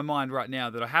sticking out in my mind right now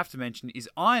that I have to mention is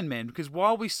Iron Man, because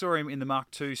while we saw him in the Mark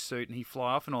II suit and he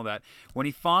fly off and all that, when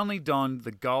he finally donned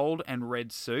the gold and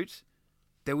red suit,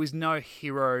 there was no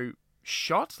hero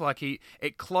shot. Like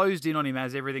it closed in on him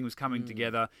as everything was coming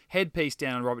together. Headpiece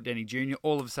down on Robert Downey Jr.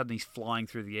 All of a sudden he's flying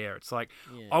through the air. It's like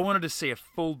Yeah. I wanted to see a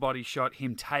full body shot,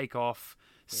 him take off.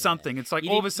 Something. It's like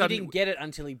all of a sudden. you didn't get it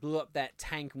until he blew up that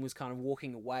tank and was kind of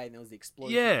walking away, and there was the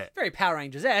explosion. Yeah. Very Power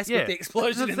Rangers-esque Yeah. with the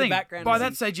explosion That's in thing. the background. By as that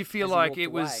he- stage, you feel as he like walked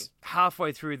it was away.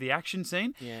 halfway through the action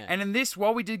scene. Yeah. And in this,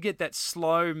 while we did get that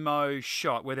slow-mo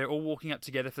shot where they're all walking up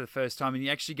together for the first time, and you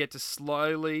actually get to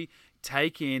slowly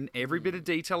take in every bit of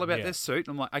detail about Yeah. their suit.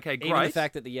 I'm like, okay, great. Even the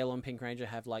fact that the Yellow and Pink Ranger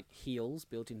have like heels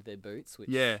built into their boots, which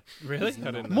yeah. Really? is I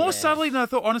didn't not- know. More Yeah. subtly than I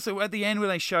thought. Honestly, at the end when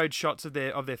they showed shots of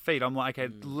their feet, I'm like,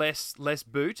 okay, Mm. less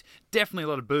boot, definitely a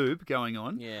lot of boob going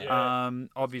on. Yeah.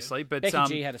 Obviously, but Becky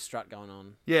G had a strut going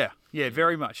on. yeah,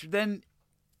 very much. Then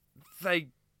they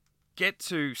get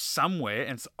to somewhere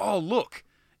and it's, oh, look.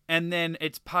 And then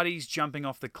it's putties jumping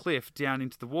off the cliff down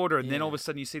into the water. And then all of a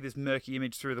sudden you see this murky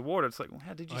image through the water. It's like, well,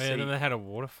 how did you Oh see? yeah, then they had a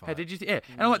water fight. How did you? Yeah.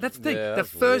 And I'm like, that's the thing. Yeah, the that's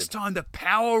first weird. time the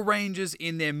Power Rangers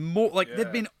in their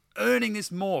they've been earning this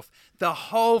morph the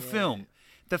whole film.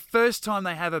 The first time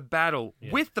they have a battle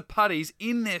with the putties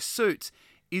in their suits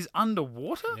is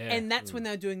underwater. Yeah. And that's when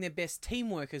they were doing their best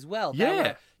teamwork as well. They Yeah.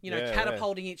 were, you know, Yeah,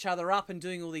 catapulting each other up and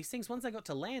doing all these things. Once they got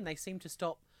to land, they seemed to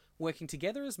stop working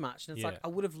together as much. And it's like, Yeah. I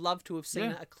would have loved to have seen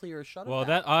Yeah. a clearer shot Well, of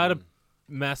that. that I had a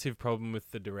massive problem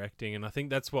with the directing, and I think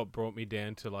that's what brought me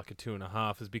down to like a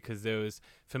 2.5. Is because there was,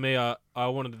 for me, I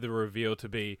wanted the reveal to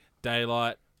be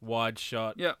daylight, wide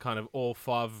shot, Yep. kind of all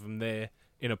 5 of them there,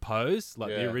 in a pose like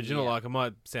the Yeah. original. Yeah. Like, it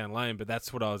might sound lame, but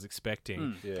that's what I was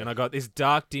expecting. Yeah. And I got this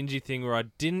dark, dingy thing where I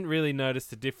didn't really notice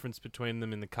the difference between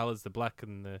them in the colours. The black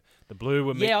and the blue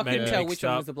were Yeah, I maybe couldn't tell mixed which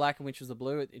one up. was the black and which was the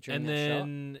blue during And that shot.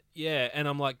 then, and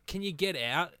I'm like, can you get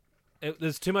out?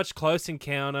 There's too much close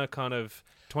encounter, kind of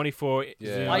 24.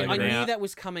 Yeah. zoom I in knew and out. that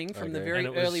was coming from the agree. very And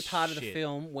it was early part of the shit.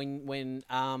 film when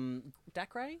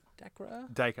Dacre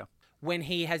Dacre. when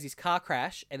he has his car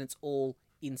crash and it's all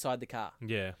inside the car.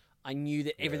 Yeah, I knew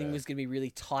that everything Yeah. was going to be really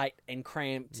tight and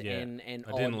cramped yeah. and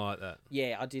I didn't odd. like that.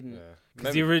 Yeah, I didn't. Yeah.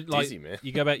 Because Made me like, dizzy, man.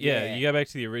 you go back, Yeah. you go back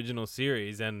to the original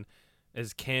series, and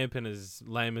as camp and as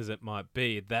lame as it might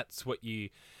be, that's what you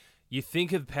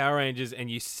think of Power Rangers, and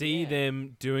you see Yeah.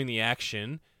 them doing the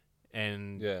action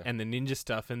and Yeah. and the ninja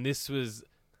stuff, and this was,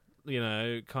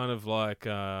 kind of like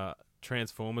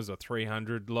Transformers or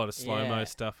 300, a lot of slow mo Yeah.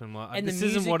 stuff, and like, And this the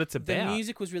music, isn't what it's about. The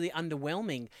music was really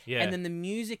underwhelming. Yeah. And then the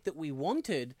music that we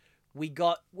wanted, we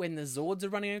got when the Zords are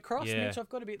running across, Yeah. which I've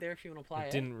got a bit there if you want to play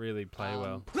It didn't really play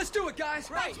well. Let's do it, guys.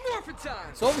 It's morphin'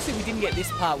 time. So obviously we didn't get this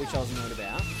part, which I was annoyed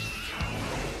about.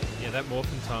 Yeah, that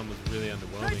morphin' time was really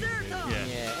underwhelming. Yeah.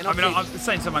 Yeah, and I mean, I I'm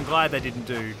saying so. I'm glad they didn't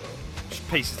do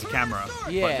pieces to camera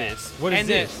Yeah. like this. What is And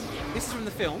this? This is from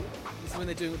the film. This is when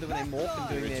they're doing when they morph and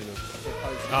doing their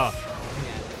poses. Oh,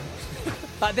 Yeah.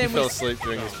 But then He fell we, asleep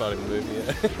during this part of the movie.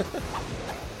 Yeah.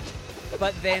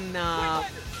 but then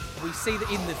we see that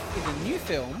in the new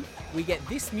film we get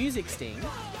this music sting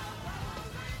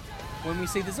when we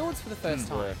see the Zords for the first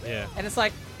time. yeah. And it's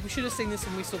like, we should have seen this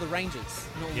when we saw the Rangers,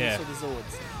 not when Yeah. we saw the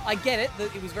Zords. I get it,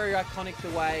 that it was very iconic the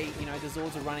way, the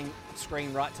Zords are running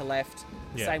screen right to left,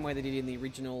 the Yeah. same way they did in the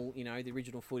original, the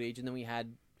original footage. And then we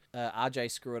had RJ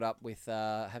screw it up with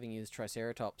having his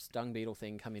Triceratops dung beetle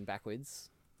thing come in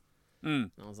backwards. Mm.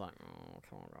 And I was like, oh,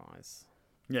 come on, guys.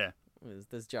 Yeah.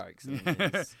 There's jokes.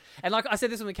 And like I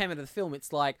said this when we came out of the film,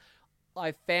 it's like,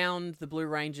 I found the Blue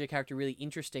Ranger character really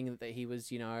interesting that he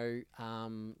was,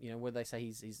 where they say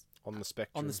he's On the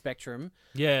spectrum. on the spectrum.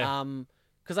 Yeah.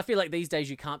 Because I feel like these days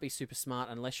you can't be super smart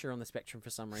unless you're on the spectrum for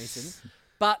some reason.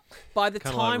 But by the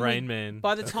Kind of like time Rain Man.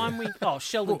 by the time we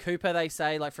Sheldon Cooper, they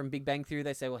say, like from Big Bang Theory,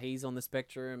 they say, well, he's on the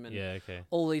spectrum and Yeah, okay.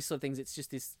 all these sort of things. It's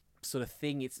just this sort of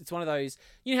thing. It's one of those,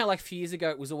 how like a few years ago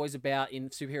it was always about in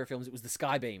superhero films it was the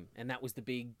Skybeam and that was the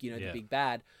big the Yeah. big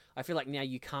bad. I feel like now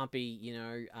you can't be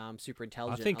super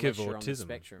intelligent think unless of you're on the autism.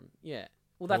 spectrum. Yeah.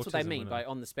 Well, that's what they Autism mean and by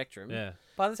on the spectrum. Yeah.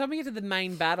 By the time we get to the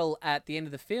main battle at the end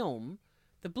of the film,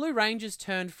 the Blue Rangers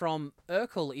turned from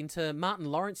Urkel into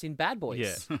Martin Lawrence in Bad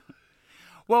Boys. Yeah.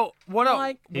 Well, what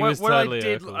Like- He what, was what totally I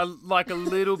did Urkel. like a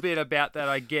little bit about that,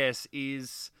 I guess,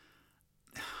 is,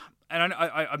 and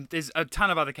I there's a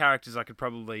ton of other characters I could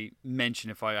probably mention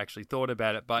if I actually thought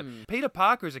about it, but Peter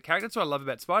Parker as a character, that's what I love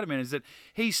about Spider-Man, is that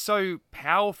he's so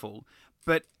powerful,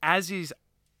 but as his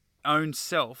own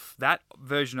self, that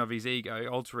version of his ego,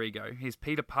 alter ego, his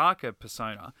Peter Parker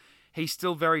persona, he's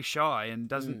still very shy and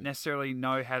doesn't necessarily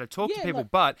know how to talk to Yeah, people,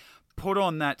 like- but put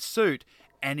on that suit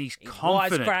and he's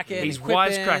confident. wisecracking He's and quipping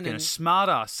wisecracking, a and-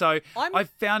 smarter. So I'm- I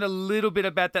found a little bit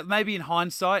about that, maybe in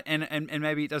hindsight, and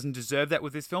maybe it doesn't deserve that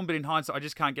with this film, but in hindsight, I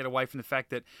just can't get away from the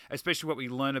fact that, especially what we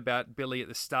learn about Billy at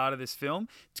the start of this film,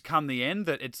 to come the end,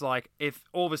 that it's like, if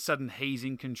all of a sudden he's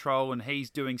in control and he's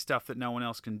doing stuff that no one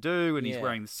else can do, and he's Yeah.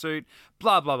 wearing the suit,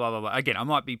 blah, blah, blah, blah, blah. Again, I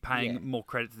might be paying Yeah. more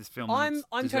credit to this film than I'm it's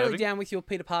totally deserving. down with your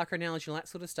Peter Parker analogy and that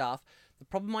sort of stuff. The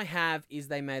problem I have is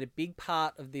they made a big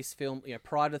part of this film,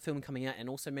 prior to the film coming out, and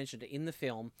also mentioned it in the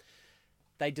film.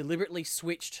 They deliberately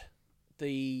switched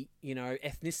the,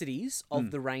 ethnicities of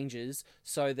the Rangers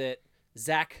so that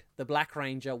Zack, the Black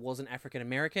Ranger, wasn't African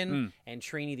American, and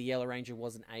Trini, the Yellow Ranger,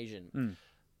 wasn't Asian.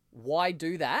 Why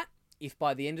do that if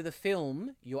by the end of the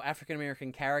film your African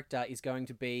American character is going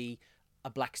to be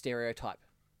a black stereotype?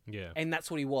 Yeah. And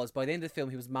that's what he was. By the end of the film,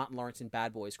 he was Martin Lawrence in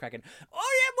Bad Boys, cracking,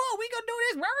 oh yeah, well, we gonna do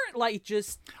this, like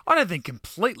just, I don't think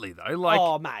completely, though. Like,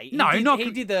 oh mate, no, he not. did,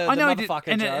 he did the I know he did- motherfucker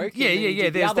and, joke. yeah, and then yeah, he yeah.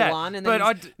 did There's the other that. one, and then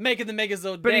But he's making the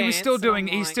Megazord But he was dance, still and doing.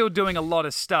 I'm He's like, still doing a lot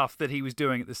of stuff that he was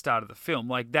doing at the start of the film.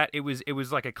 Like that, it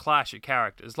was like a clash of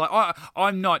characters. Like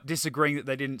I'm not disagreeing that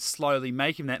they didn't slowly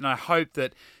make him that, and I hope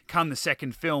that come the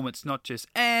second film, it's not just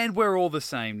and we're all the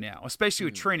same now. Especially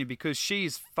with Trini, because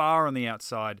she's far on the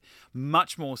outside,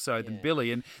 much more so than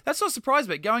Billy, and that's not surprised.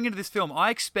 But going into this film, I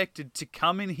expected to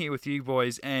come in here with you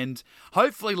boys and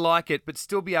hopefully like it, but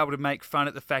still be able to make fun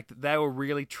at the fact that they were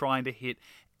really trying to hit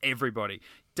everybody.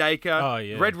 Dacre, Oh,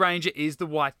 yeah. Red Ranger is the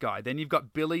white guy. Then you've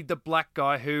got Billy, the black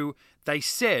guy, who they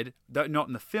said, though not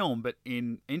in the film, but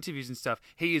in interviews and stuff,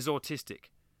 he is autistic.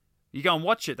 You go and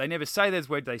watch it. They never say those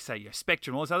words. They say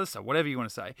spectrum, all this other stuff, whatever you want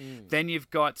to say. Then you've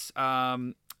got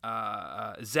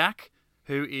Zach,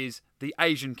 who is the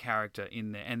Asian character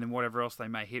in there, and then whatever else they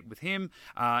may hit with him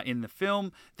in the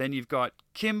film. Then you've got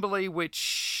Kimberly,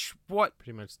 which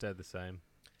Pretty much stayed the same.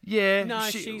 Yeah, No,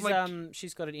 she's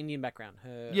got an Indian background.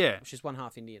 She's one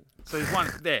half Indian. So there's one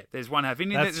there. There's one half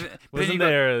Indian. Wasn't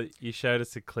there? You showed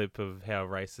us a clip of how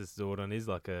racist Zordon is,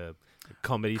 like a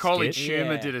comedy College sketch.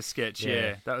 Humor Yeah. did a sketch.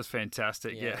 Yeah, that was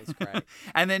fantastic. Yeah, it's great.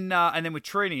 and then with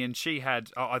Trini, and she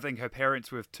had, I think her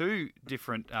parents were of two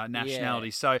different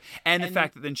nationalities. So and the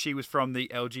fact that then she was from the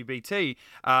LGBT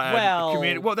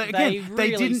community. Well, they they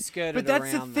really didn't. skirted But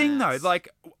that's the around thing, that. though. Like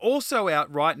also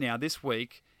out right now this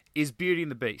week is Beauty and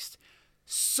the Beast.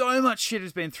 So much shit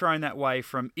has been thrown that way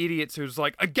from idiots who's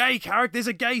like, a gay character, there's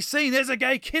a gay scene, there's a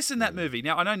gay kiss in that movie.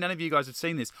 Now, I know none of you guys have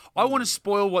seen this. I want to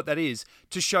spoil what that is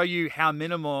to show you how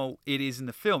minimal it is in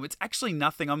the film. It's actually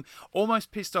nothing. I'm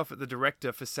almost pissed off at the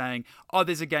director for saying, oh,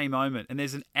 there's a gay moment and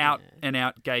there's an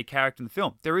out-and-out gay character in the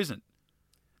film. There isn't.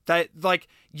 They, like,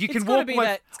 you can walk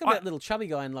away... It's got that little chubby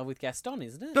guy in love with Gaston,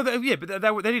 isn't it? No,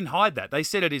 but they didn't hide that. They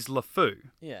said it is LeFou,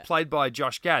 played by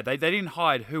Josh Gad. They didn't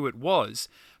hide who it was,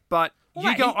 but...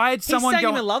 I had someone he sang go.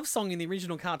 him a love song in the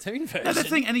original cartoon version. No, that's the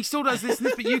thing, and he still does this and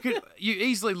this. But you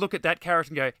easily look at that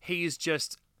character and go, he is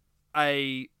just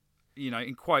a,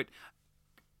 in quote,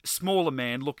 smaller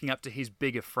man looking up to his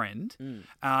bigger friend,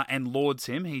 and lords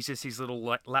him. He's just his little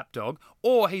lapdog,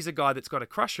 or he's a guy that's got a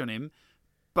crush on him,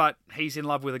 but he's in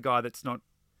love with a guy that's not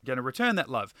going to return that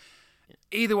love.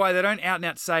 Either way, they don't out and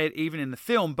out say it even in the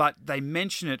film, but they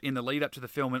mention it in the lead up to the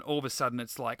film, and all of a sudden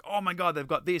it's like, oh my God, they've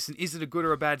got this, and is it a good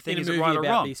or a bad thing? In a Is movie it right or about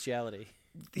wrong? bestiality.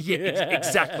 Yeah,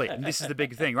 exactly. And this is the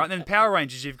big thing, right? And then Power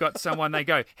Rangers, you've got someone, they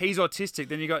go, he's autistic.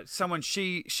 Then you got someone,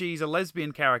 she's a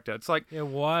lesbian character. It's like, Yeah,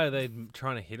 why are they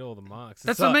trying to hit all the marks?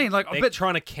 That's what I mean, like, they're but-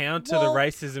 trying to counter the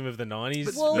racism of the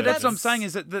 90s. but that's what I'm saying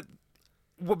is that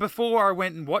before I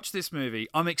went and watched this movie,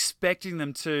 I'm expecting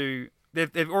them to.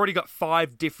 They've already got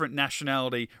 5 different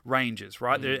nationality ranges,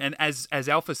 right? And as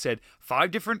Alpha said,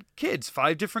 5 different kids,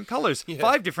 5 different colors,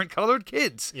 5 different colored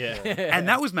kids. Yeah. And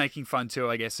that was making fun too,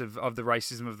 I guess, of the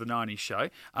racism of the 90s show,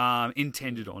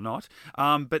 intended or not.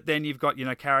 But then you've got,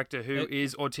 character who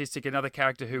is autistic, another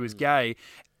character who is gay,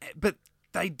 but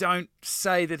they don't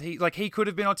say that he could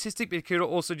have been autistic, but he could have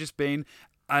also just been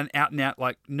an out and out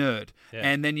nerd. Yeah.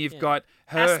 And then you've got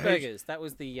her Asperger's. That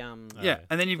was the and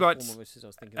then you've got form of which I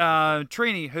was thinking of.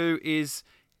 Trini, who is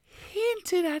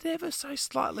hinted at ever so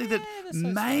slightly that ever so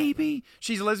maybe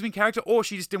she's a lesbian character, or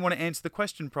she just didn't want to answer the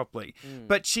question properly.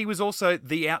 But she was also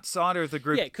the outsider of the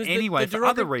group anyway, for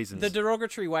other reasons. The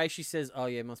derogatory way she says, "Oh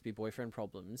yeah, it must be boyfriend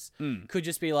problems," could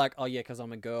just be like, "Oh yeah, because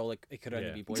I'm a girl, it could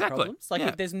only be boy problems."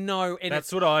 There's no. And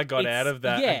That's what I got out it's- of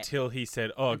that yeah. until he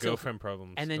said, "Oh, girlfriend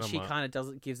problems," and then I'm she like, kind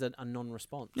of gives a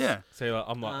non-response. yeah. So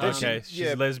I'm like, okay, she's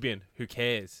Yeah. lesbian. Who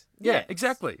cares? Yeah,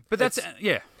 exactly. But that's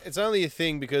It's only a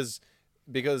thing because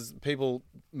people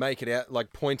make it out,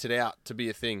 point it out to be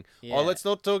a thing. Yeah. Oh, let's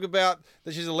not talk about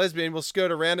that she's a lesbian. We'll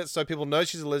skirt around it so people know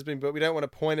she's a lesbian, but we don't want to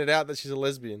point it out that she's a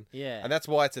lesbian. Yeah. And that's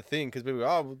why it's a thing, because people go,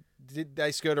 oh, well, did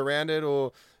they skirt around it?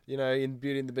 Or, in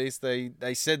Beauty and the Beast, they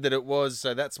said that it was,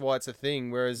 so that's why it's a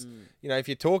thing. Whereas, if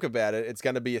you talk about it, it's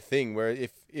going to be a thing. Where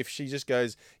if she just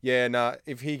goes, yeah, nah,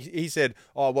 if he said,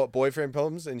 oh, what, boyfriend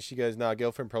problems? And she goes, nah,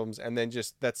 girlfriend problems. And then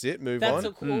just, that's it, move That's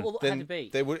on. all it had to be.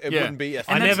 It wouldn't be a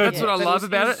thing. And that's what I But love it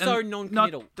about was it. so And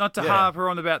non-committal. Not to harper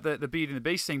on about the Beauty and the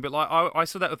Beast thing, but I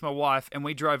saw that with my wife, and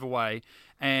we drove away,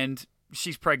 and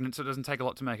she's pregnant, so it doesn't take a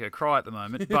lot to make her cry at the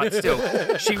moment. But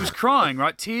still, she was crying,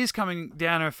 right? Tears coming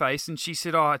down her face, and she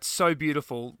said, oh, it's so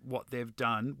beautiful what they've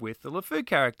done with the LeFou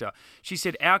character. She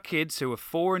said, our kids who are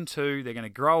 4 and 2, they're going to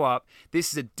grow up.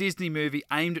 This is a Disney movie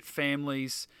aimed at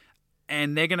families,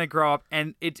 and they're going to grow up,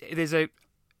 and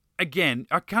again,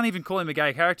 I can't even call him a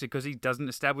gay character because he doesn't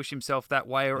establish himself that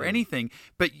way or anything.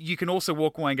 But you can also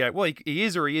walk away and go, well, he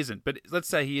is or he isn't. But let's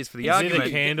say he is for the Is it argument. a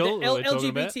candle? The are they talking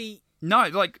about? LGBT.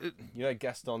 No,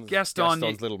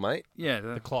 Gaston's little mate. yeah.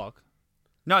 The clock.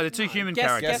 No, the two human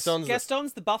characters.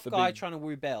 Gaston's the buff guy big- trying to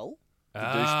woo Belle.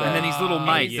 And then his little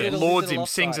mate his that little- lords his him, little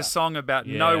sings a offsider. song about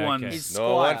Yeah, no okay. one. His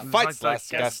No one squire. fights like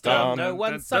Gaston. No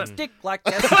one sucks dick like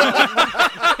Gaston.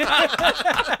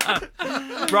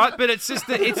 Right, but it's just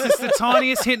the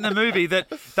tiniest hint in the movie that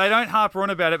they don't harper on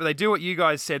about it, but they do what you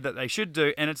guys said that they should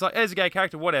do, and it's like, as a gay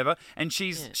character, whatever. And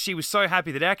she was so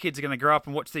happy that our kids are going to grow up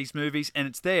and watch these movies, and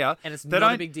it's there. And it's They not a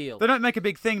don't- big deal. They don't make a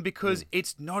big thing because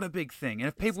it's not a big thing. And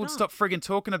if people would stop friggin'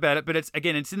 talking about it, but it's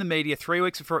in the media 3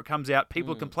 weeks before it comes out,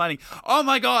 people are complaining, oh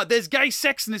my God, there's gay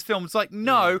sex in this film. It's like,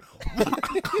 no,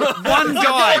 one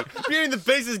guy. Beauty and the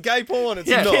Beast is gay porn. It's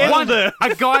Yeah, not.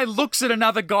 a guy looks at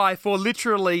another guy for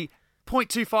literally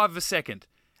 0.25 of a second.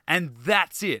 And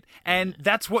that's it. And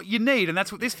that's what you need. And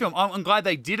that's what this film, I'm glad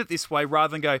they did it this way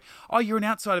rather than go, oh, you're an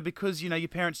outsider because, your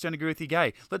parents don't agree with you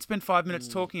gay. Let's spend 5 minutes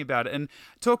talking about it and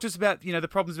talk to us about, the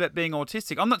problems about being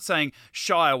autistic. I'm not saying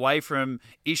shy away from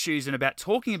issues and about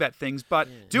talking about things, but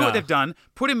do what they've done,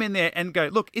 put him in there and go,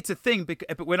 look, it's a thing,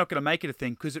 but we're not going to make it a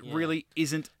thing because it really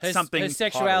isn't something. Her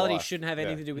sexuality life. shouldn't have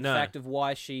anything to do with the fact of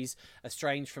why she's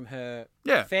estranged from her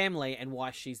family and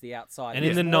why she's the outsider. And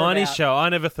in the 90s show, I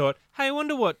never thought, hey, I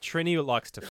wonder what Trini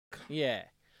likes to Yeah.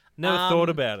 Never thought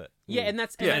about it. Yeah, and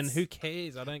that's... And who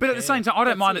cares? I don't But care. at the same time, I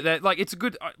don't mind it. That it's a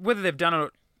good... Whether they've done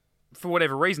it for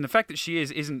whatever reason, the fact that she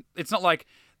isn't... It's not like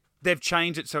they've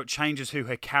changed it so it changes who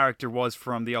her character was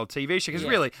from the old TV show. Because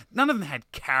really, none of them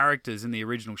had characters in the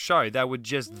original show. They were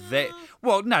just there.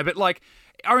 Well, no, but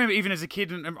I remember even as a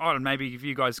kid, and I don't know, maybe if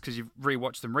you guys, because you've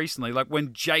rewatched them recently, like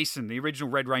when Jason, the original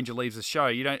Red Ranger, leaves the show,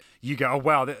 you go, oh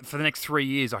wow, for the next 3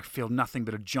 years, I feel nothing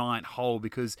but a giant hole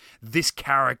because this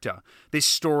character, this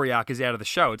story arc is out of the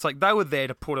show. It's like they were there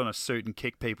to put on a suit and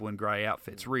kick people in grey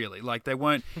outfits, really. Like they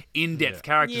weren't in-depth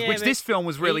characters, which this film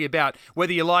was really about,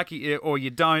 whether you like it or you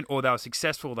don't, or they were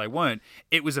successful or they weren't.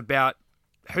 It was about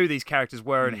who these characters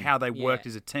were and how they worked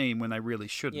as a team when they really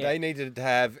shouldn't. They needed to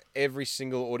have every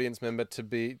single audience member to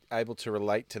be able to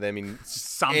relate to them in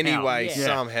Somehow. any way, Yeah.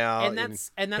 somehow. And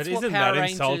that's But what isn't Power that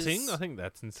Rangers... insulting? I think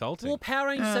that's insulting. Well, Power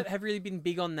Rangers have really been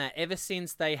big on that ever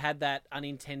since they had that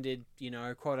unintended,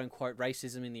 quote-unquote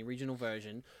racism in the original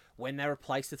version. When they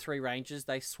replaced the three Rangers,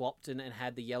 they swapped and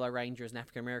had the Yellow Ranger as an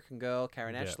African-American girl,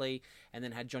 Karen Ashley, and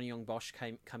then had Johnny Young Bosch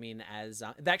come in as...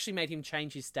 they actually made him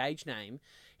change his stage name.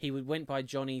 He went by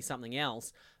Johnny something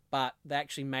else, but they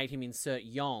actually made him insert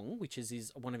Yong, which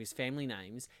is one of his family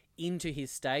names, into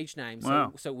his stage name,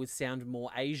 so it would sound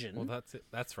more Asian. Well, that's it.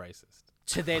 That's racist.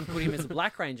 To then put him as a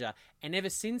Black Ranger. And ever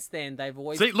since then, they've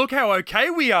always... See, look how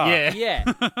okay we are. Yeah.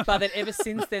 Yeah, but then ever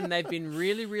since then, they've been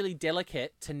really, really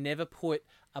delicate to never put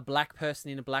a black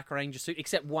person in a Black Ranger suit,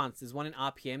 except once. There's one in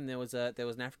RPM. There was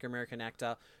an African American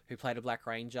actor who played a Black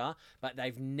Ranger, but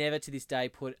they've never to this day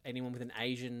put anyone with an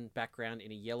Asian background in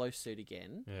a yellow suit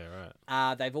again. Yeah,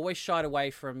 right. They've always shied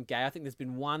away from gay. I think there's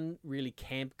been one really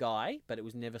camp guy, but it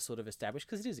was never sort of established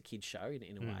because it is a kid's show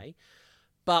in a way.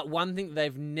 But one thing that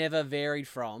they've never varied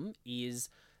from is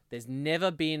there's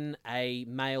never been a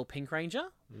male Pink Ranger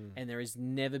and there has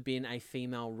never been a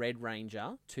female Red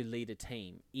Ranger to lead a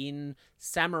team. In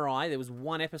Samurai, there was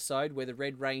one episode where the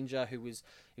Red Ranger, he was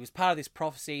part of this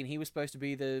prophecy and he was supposed to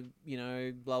be the,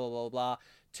 blah, blah, blah, blah.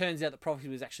 Turns out the prophecy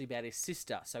was actually about his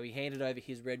sister. So he handed over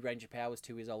his Red Ranger powers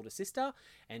to his older sister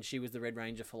and she was the Red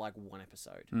Ranger for like one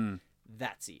episode.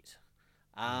 That's it.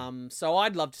 So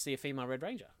I'd love to see a female Red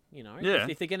Ranger.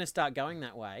 If they're going to start going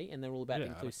that way, and they're all about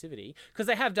inclusivity, because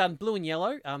they have done blue and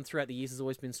yellow. Throughout the years, has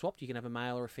always been swapped. You can have a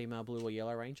male or a female blue or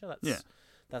yellow ranger.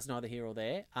 That's neither here or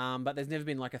there. But there's never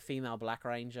been like a female Black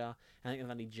Ranger. I think they've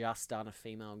only just done a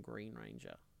female Green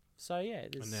Ranger. So yeah,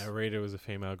 And now Rita was a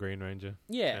female Green Ranger.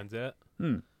 Yeah, turns out.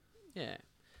 Yeah,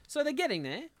 so they're getting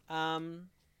there.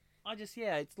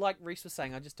 It's like Reese was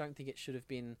saying. I just don't think it should have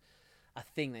been a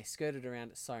thing. They skirted around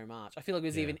it so much. I feel like it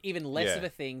was even less of a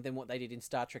thing than what they did in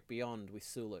Star Trek Beyond with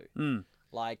Sulu.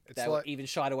 Like they were even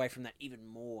shied away from that even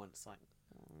more. And it's like,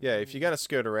 if you're going to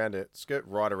skirt around it, skirt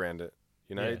right around it.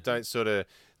 Don't sort of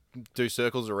do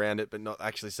circles around it, but not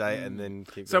actually say it and then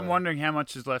keep So going. I'm wondering how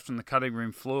much is left on the cutting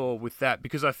room floor with that,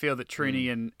 because I feel that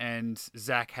Trini and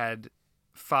Zach had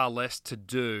far less to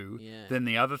do than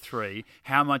the other three.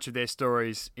 How much of their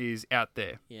stories is out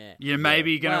there?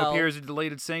 Maybe going to appear as a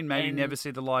deleted scene, maybe never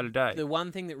see the light of day. The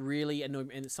one thing that really annoyed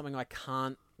me, and it's something I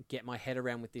can't get my head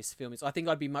around with this film, is I think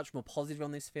I'd be much more positive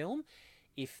on this film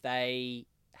if they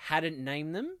hadn't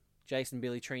named them Jason,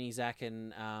 Billy, Trini, Zach,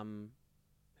 and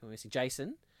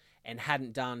Jason, and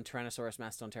hadn't done Tyrannosaurus,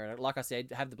 Mastodon, Pterodactyl. Like I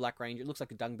said, have the Black Ranger. It looks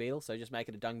like a dung beetle, so just make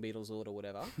it a dung beetle Zord or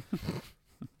whatever.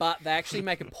 But they actually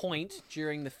make a point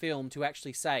during the film to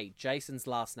actually say Jason's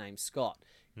last name, Scott,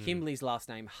 Kimberly's last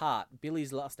name, Hart,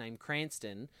 Billy's last name,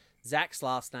 Cranston, Zach's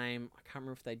last name, I can't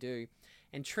remember if they do,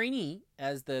 and Trini,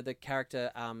 as the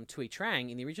character Tui Trang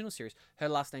in the original series, her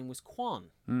last name was Kwan.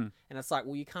 And it's like,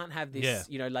 well, you can't have this,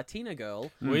 Latina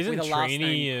girl with a last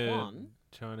name Kwan.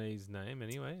 Chinese name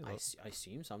anyway? I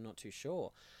assume so. I'm not too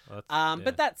sure. Well,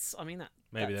 but that's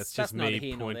maybe that's just neither me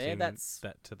here nor pointing there.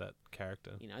 that to that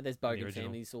character. There's Bogan original.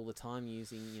 families all the time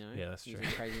using that's using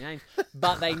true. crazy names,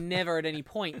 but they never at any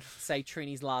point say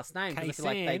Trini's last name because I feel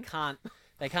like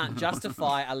they can't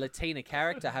justify a Latina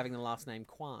character having the last name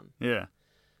Kwan. Yeah.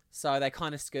 So they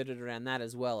kind of skirted around that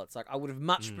as well. It's like I would have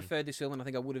much preferred this film, and I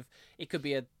think it could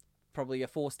be a probably a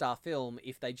 4-star film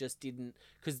if they just didn't,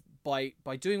 because by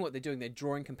doing what they're doing, they're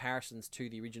drawing comparisons to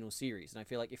the original series, and I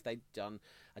feel like if they'd done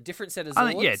a different set of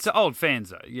Zords, yeah, it's old fans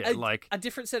though. Yeah, a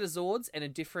different set of Zords and a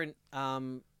different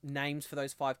names for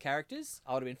those 5 characters,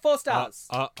 I would have been 4 stars.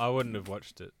 I wouldn't have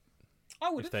watched it. I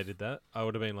would If have. they did that, I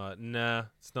would have been like, nah,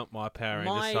 it's not my Power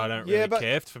Rangers, My- so I don't Yeah, really but-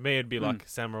 care. For me, it'd be like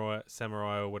Samurai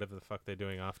or whatever the fuck they're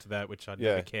doing after that, which I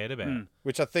never cared about.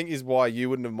 Which I think is why you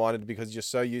wouldn't have minded, because you're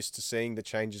so used to seeing the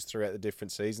changes throughout the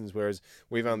different seasons, whereas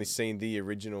we've only seen the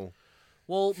original.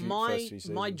 Well, first my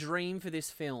few my seasons. dream for this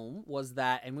film was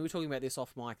that, and we were talking about this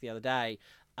off mic the other day.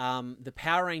 The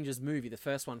Power Rangers movie, the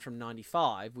first one from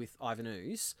 '95 with Ivan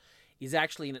Ooze, is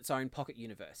actually in its own pocket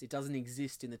universe. It doesn't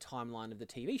exist in the timeline of the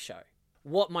TV show.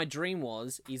 What my dream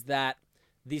was is that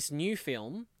this new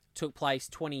film took place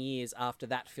 20 years after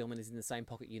that film and is in the same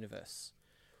pocket universe.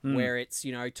 Where it's,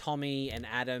 Tommy and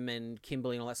Adam and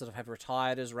Kimberly and all that sort of have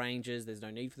retired as Rangers. There's no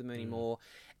need for them anymore.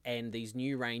 And these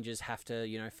new Rangers have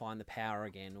to, find the power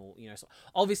again. Or, so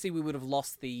obviously we would have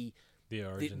lost the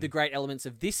origin. the great elements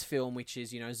of this film, which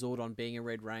is, Zordon being a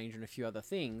Red Ranger and a few other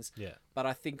things. Yeah. But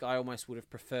I think I almost would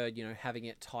have preferred, having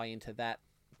it tie into that.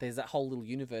 There's that whole little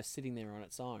universe sitting there on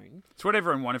its own. It's what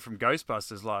everyone wanted from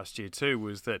Ghostbusters last year too,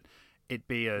 was that it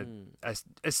be a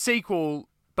sequel,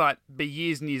 but be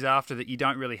years and years after that. You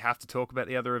don't really have to talk about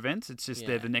the other events. It's just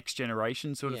they're the next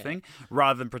generation sort of Yeah. thing,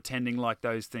 rather than pretending like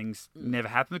those things never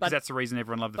happened, because But- that's the reason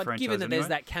everyone loved the But franchise given that anyway. there's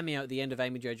that cameo at the end of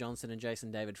Amy Jo Johnson and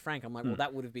Jason David Frank, I'm like, well,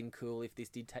 that would have been cool if this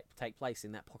did take place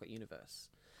in that pocket universe.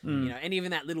 And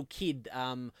even that little kid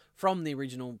from the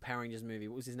original Power Rangers movie,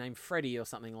 what was his name, Freddy or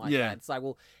something like Yeah. that. It's like,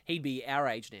 well, he'd be our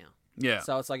age now. Yeah.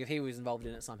 So it's like if he was involved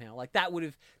in it somehow, like that would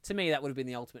have, to me, that would have been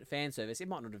the ultimate fan service. It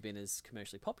might not have been as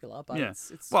commercially popular, but Yeah.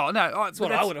 it's Well, no, it's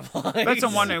what I would have liked. That's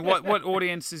I'm wondering what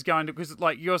audience is going to, because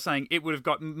like you're saying, it would have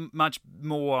got much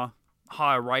more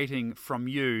higher rating from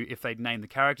you if they'd named the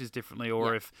characters differently,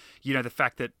 or if the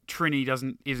fact that Trini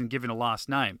isn't given a last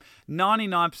name.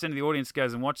 99% of the audience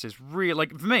goes and watches this.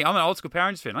 Like for me, I'm an old school Power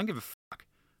Rangers fan. I don't give a fuck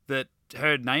that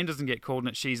her name doesn't get called and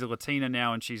that she's a Latina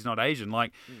now and she's not Asian.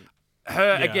 Like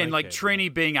her Yeah, again, like okay,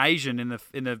 Trini being Asian in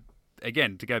the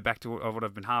again, to go back to what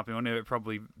I've been harping on,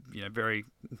 probably very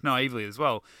naively as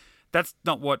well. That's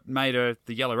not what made her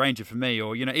the Yellow Ranger for me,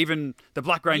 or even the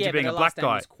Black Ranger being but a her black last name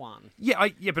guy. was Kwan.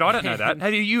 But I don't know that.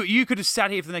 Hey, you could have sat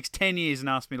here for the next 10 years and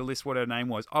asked me to list what her name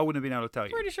was. I wouldn't have been able to tell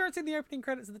you. Pretty sure it's in the opening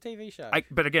credits of the TV show.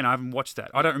 But again, I haven't watched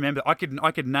that. I don't remember. I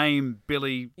could name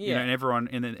Billy, Yeah. and everyone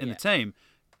in the team.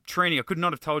 Trini, I could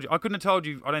not have told you. I couldn't have told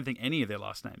you. I don't think any of their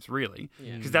last names really,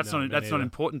 because that's No, not me that's not neither.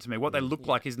 important to me. What they look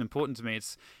like isn't important to me.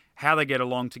 It's how they get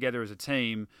along together as a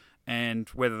team and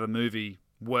whether the movie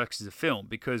works as a film.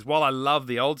 Because while I love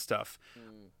the old stuff,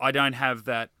 I don't have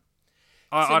that.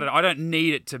 I don't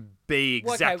need it to be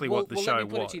Well, okay, exactly well- what the well, show let me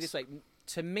put was. it to you this way.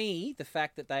 To me, the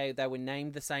fact that they were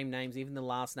named the same names, even the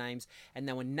last names, and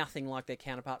they were nothing like their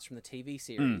counterparts from the TV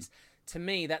series, to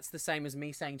me, that's the same as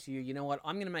me saying to you, you know what,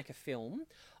 I'm going to make a film.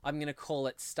 I'm going to call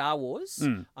it Star Wars.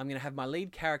 I'm going to have my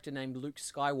lead character named Luke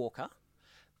Skywalker,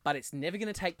 but it's never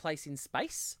going to take place in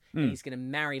space, and he's going to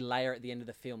marry Leia at the end of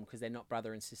the film because they're not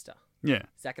brother and sister. Yeah,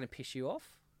 Is that going to piss you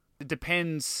off? it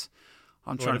depends.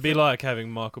 I'm Well, trying it'd to be think. like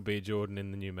having Michael B. Jordan in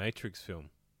the new Matrix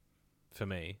film. For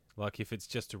me, like if it's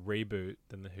just a reboot,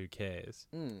 then who cares?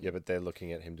 Yeah, but they're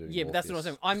looking at him doing. Yeah, but that's what I'm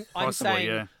Morpheus. saying. I'm Possibly, saying.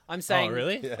 yeah. I'm saying. Oh,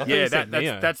 really? Yeah. I thought Yeah, you said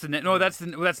Neo. that's the that's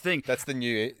the thing. That's the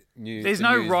new. There's the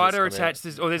no news writer that's come out. attached.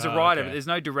 There's a Oh, writer, okay. but there's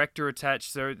no director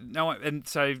attached. So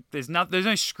there's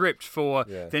no script for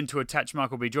Yeah. them to attach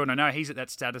Michael B. Jordan. I know he's at that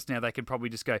status now. They can probably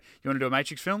just go, "You want to do a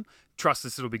Matrix film? Trust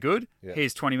us, it'll be good. Yeah.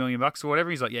 Here's $20 million or whatever."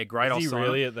 He's like, "Yeah, great. I'll Is he sign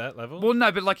really it." at that level? Well,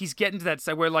 no, but like he's getting to that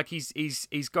stage where like he's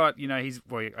got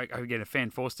again, if Fan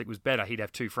Four Stick was better, he'd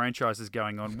have 2 franchises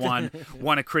going on.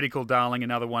 One a critical darling,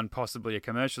 another one possibly a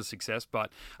commercial success.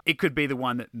 But it could be the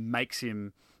one that makes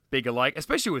him bigger. Like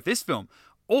especially with this film,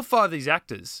 all 5 of these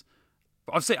actors.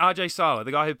 I've seen RJ Seiler,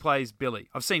 the guy who plays Billy.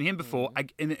 I've seen him before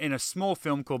in a small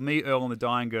film called Me, Earl, and the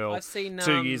Dying Girl I've seen,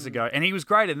 2 years ago, and he was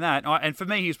great in that. And for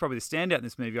me, he was probably the standout in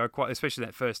this movie. Especially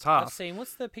that first I've half. seen.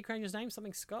 What's the Pink Ranger's name?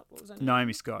 Something Scott? What was her name?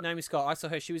 Naomi Scott. Naomi Scott. I saw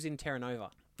her. She was in Terra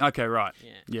Nova. Okay, right.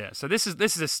 Yeah. Yeah. So this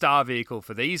is a star vehicle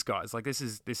for these guys. Like this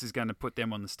is going to put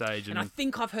them on the stage And and I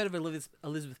think I've heard of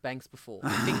Elizabeth Banks before.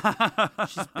 I think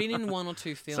she's been in 1 or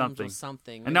 2 films Something. or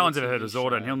something. and no maybe one's a ever heard of TV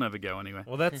Zordo, and show. he'll never go anywhere.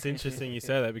 Well, that's interesting you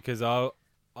say that because I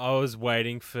was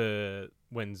waiting for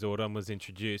when Zordon was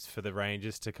introduced for the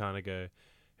Rangers to kind of go,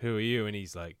 "Who are you?" And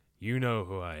he's like, You know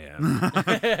who I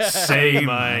am. Say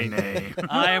my name.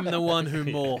 I am the one who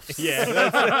morphs. Yeah.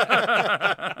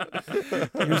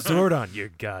 You're Zordon. You're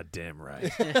goddamn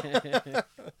right.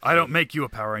 I don't make you a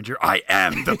Power Ranger. I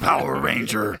am the Power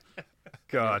Ranger.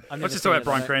 God. I've never Let's just seen talk it.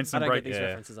 about Bryan I Cranston. don't Break. get these Yeah.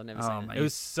 references. I've never Oh, seen man. It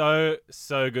was so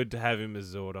good to have him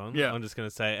as Zordon. Yeah. I'm just going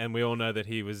to say, and we all know that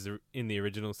he was in the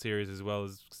original series as well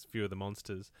as a few of the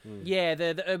monsters. it. Yeah,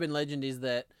 the urban legend is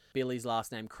that Billy's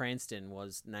last name Cranston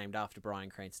was named after Bryan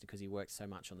Cranston because he worked so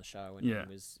much on the show and Yeah.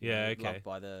 he was Yeah, okay. loved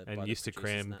by the And by the used to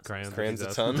producers and cram that sort of crayons.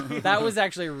 stuff. Crayons a ton. That was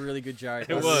actually a really good joke.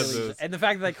 It I was. really- and the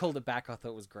fact that they called it back, I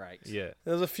thought was great. Yeah.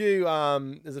 There's a few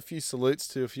salutes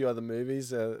to a few other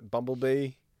movies.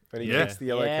 Bumblebee when he Yeah. gets the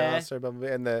yellow Yeah. car. Sorry,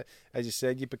 Bumblebee, and as you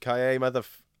said, Yippee Mother.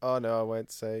 Oh no, I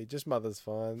won't say. Just Mother's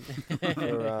fine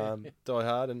for Die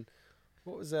Hard. And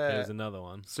what was that? There's another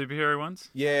one. Superhero ones?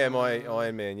 Yeah, my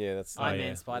Iron Man. Yeah, that's Iron yeah.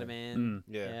 Man, Spider Man. Mm.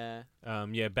 Yeah.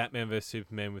 Yeah. Batman vs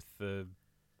Superman with the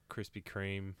Krispy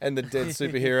Kreme. And the dead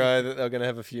superhero that they're going to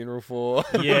have a funeral for.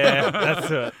 Yeah,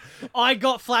 that's it. I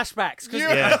got flashbacks because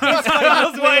Yeah. I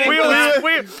was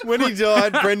waiting. When he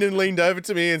died, Brendan leaned over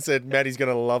to me and said, Maddie's going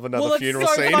to love another Well, funeral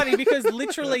it's so scene. funny because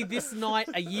literally this night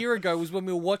a year ago was when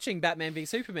we were watching Batman v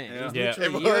Superman. It was Yeah. literally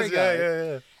It a year was,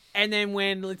 ago. yeah. And then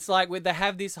when it's like when they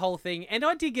have this whole thing, and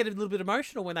I did get a little bit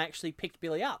emotional when they actually picked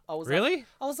Billy up. I was Really? Like,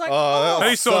 I was like, Oh, that Who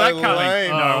was saw so that coming?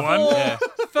 lame. No one. for, Yeah.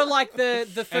 for like the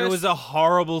first. And it was a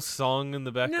horrible song in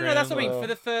the background. no, that's what I mean. For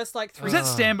the first like 3 Was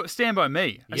that Stand By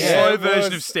Me? A Yeah, slow it version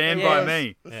was. of Stand It By was.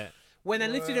 Me. Yeah. when they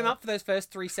lifted him up for those first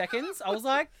 3 seconds, I was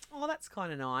like, oh, that's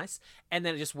kind of nice. And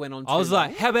then it just went on. I was too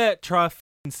like, long. how about try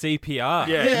CPR?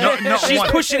 Yeah. Not She's one.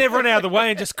 pushing everyone out of the way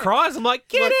and just cries. I'm like,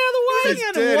 get out of the way.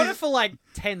 Sitting dead. underwater for like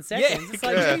 10 seconds. It's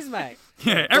like, Yeah. geez, mate.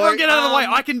 Yeah, everyone get out of the way.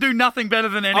 um, I can do nothing better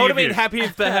than any I would of have you. been happy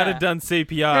if they had done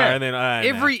CPR Yeah. and then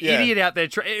Every Yeah. idiot out there,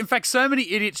 in fact, so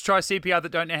many idiots try CPR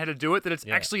that don't know how to do it that it's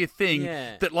Yeah. actually a thing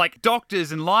Yeah. that like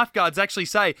doctors and lifeguards actually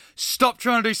say, stop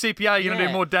trying to do CPR, you're going to Yeah.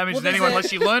 do more damage Well, than there's anyone a-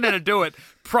 unless you learn how to do it.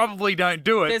 Probably don't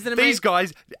do it. There's an These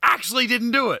guys actually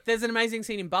didn't do it. There's an amazing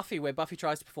scene in Buffy where Buffy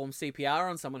tries to perform CPR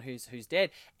on someone who's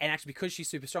dead, and actually because she's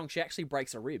super strong, she actually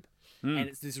breaks a rib, and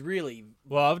it's this really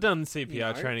Well, I've done CPR You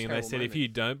know, training and they terrible said if moment. you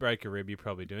don't break a rib, you're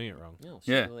probably doing it wrong. oh,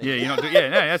 Yeah, really- yeah, you're not doing. Yeah,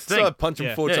 no, that's the So I thing. punch him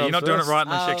Yeah. 4 Yeah, times you're not doing it first. right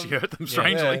unless you actually hurt them.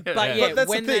 Strangely, Yeah. But Yeah. yeah, But that's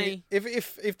when the thing.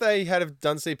 If they had have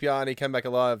done CPR and he came back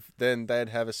alive, then they'd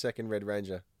have a second Red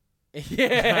Ranger.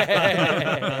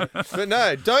 yeah. But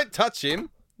no, don't touch him.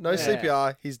 No Yeah.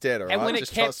 CPR. He's dead. All right. And when it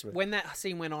Just kept, trust me. when that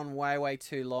scene went on way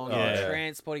too long, Oh, and yeah.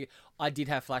 transporting, I did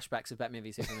have flashbacks of Batman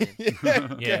v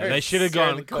Superman. Yeah, they should have Scared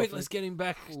gone, the quick, coffin. let's get him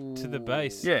back to the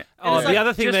base. yeah. Oh, it's the like,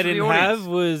 other thing just they for the didn't audience. have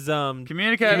was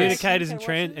Communicators. communicators and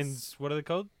Communicator and what are they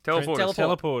called? Teleporters.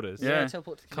 Teleporters. Yeah.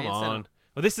 Teleport to the Come command on. center.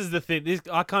 Well, this is the thing.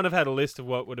 I kind of had a list of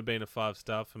what would have been a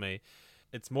 5-star for me.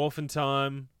 It's Morphin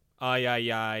Time,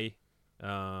 Ay.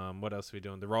 What else are we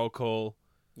doing? The Roll Call,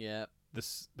 Yeah.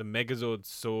 the Megazord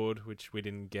Sword, which we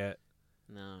didn't get.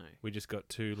 No. We just got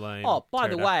 2 lame. Oh, by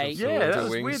the way- pterodactyl Yeah, swords. that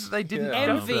was wings. weird that they didn't Yeah.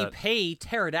 go for that. MVP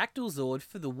Pterodactyl Zord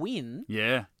for the win.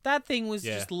 Yeah. That thing was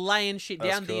Yeah. just laying shit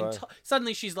That's down. cool.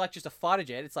 Suddenly she's like just a fighter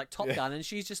jet. It's like Top Gun, and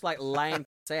she's just like laying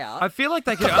out. I feel like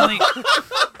they could only.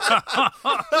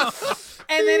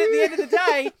 And then at the end of the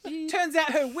day, turns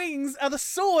out her wings are the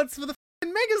swords for the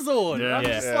f***ing Megazord. Yeah. I'm Yeah.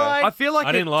 just Yeah. like, I feel like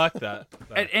I didn't like that.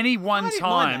 though. at any one I didn't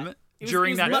mind time that. It was- during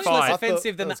it was that much fight. less I thought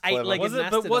offensive than that the was clever. 8-legged Was it?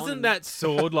 mastodon. But wasn't that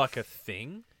sword like a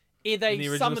thing? Yeah, they in the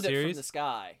original summoned it from series? the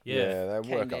sky. Yeah, they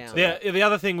Came work down. up to that. The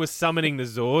other thing was summoning the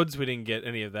Zords. We didn't get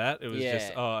any of that. It was just,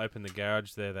 Yeah. oh, open the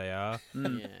garage. There they are.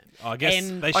 Yeah. I guess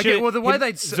And- they Okay, should. well, the way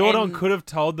they'd s- Zordon and- could have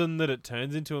told them that it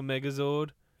turns into a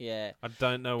Megazord. Yeah. I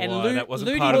don't know And why that wasn't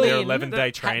Ludi part of their Lin 11-day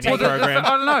had training taken- Well, program. I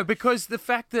don't know, because the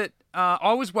fact that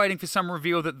I was waiting for some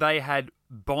reveal that they had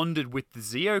bonded with the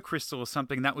Zeo crystal or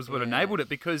something, that was what Yeah. enabled it.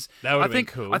 Because That would've I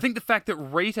think been cool. I think the fact that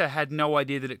Rita had no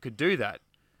idea that it could do that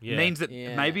Yeah. means that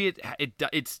Yeah. maybe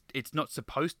it's not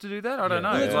supposed to do that. I don't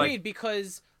Yeah. know. Well, it's Like- weird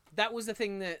because that was the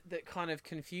thing that kind of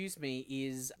confused me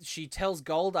is she tells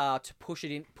Goldar to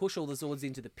push all the Zords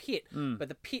into the pit, but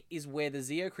the pit is where the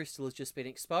Zeo crystal has just been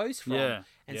exposed from, Yeah.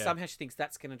 and Yeah. somehow she thinks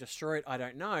that's going to destroy it. I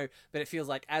don't know, but it feels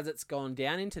like as it's gone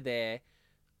down into there,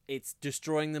 it's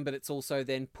destroying them, but it's also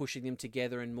then pushing them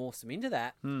together and morphs them into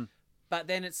that. But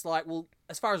then it's like, well,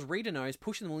 as far as Rita knows,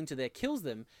 pushing them all into there kills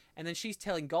them, and then she's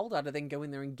telling Goldar to then go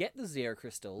in there and get the Zeo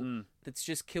crystal that's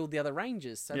just killed the other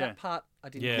Rangers. So Yeah. that part I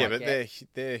didn't Yeah. quite Yeah, but get.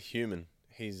 they're human.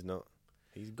 He's not.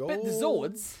 He's gold. But the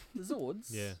Zords,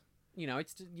 Yeah.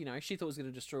 she thought it was going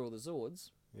to destroy all the Zords.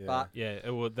 Yeah. But Yeah,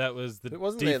 that was the But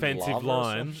wasn't there defensive lava or some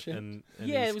line. shit? And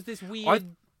yeah, his- it was this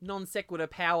weird. non sequitur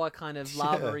power kind of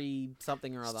lavery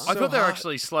something or other. I thought they were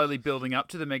actually slowly building up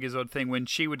to the Megazord thing when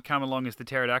she would come along as the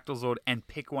Pterodactyl Zord and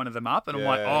pick one of them up, and I'm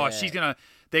like, oh,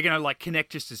 they're gonna like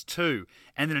connect just as two,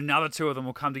 and then another two of them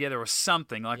will come together or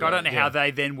something. Like I don't know how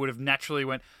they then would have naturally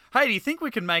went, hey, do you think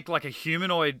we can make like a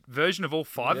humanoid version of all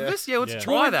five of us? Yeah, let's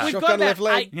try that. We've got,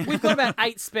 we've got about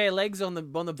 8 spare legs on the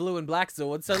blue and black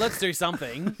Zord, so let's do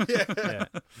something.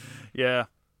 Yeah.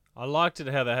 I liked it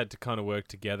how they had to kind of work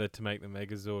together to make the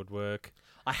Megazord work.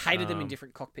 I hated them in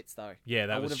different cockpits, though. Yeah,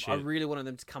 that was shit. I really wanted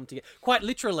them to come together. Quite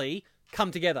literally,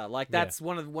 come together. Like, that's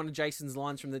one of Jason's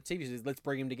lines from the TV series, let's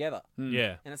bring them together.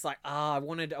 Yeah. And it's like, I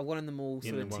wanted them all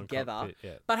sort of together.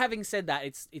 Cockpit, But having said that,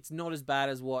 it's not as bad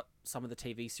as what some of the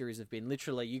TV series have been.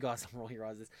 Literally, you guys are rolling your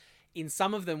eyes. In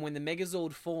some of them, when the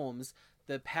Megazord forms,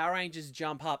 the Power Rangers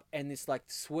jump up and this, like,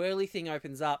 swirly thing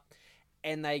opens up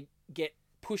and they get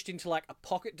pushed into like a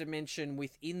pocket dimension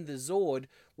within the Zord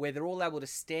where they're all able to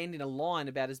stand in a line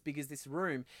about as big as this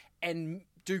room and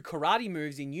do karate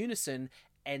moves in unison,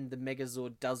 and the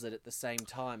Megazord does it at the same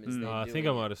time as they're doing I think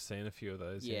I might have seen a few of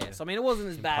those. Yeah, so I mean, it wasn't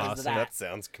as bad as that. That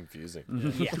sounds confusing.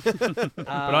 Yeah. But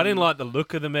I didn't like the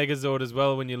look of the Megazord as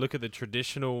well. When you look at the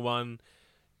traditional one,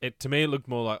 to me it looked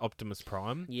more like Optimus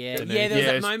Prime. Yeah, there was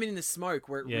that moment in the smoke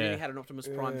where it really had an Optimus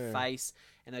Prime face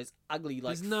and those ugly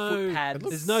like foot pads.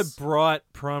 There's no bright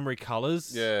primary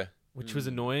colours. Yeah. Which was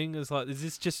annoying. It's like, is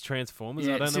this just Transformers?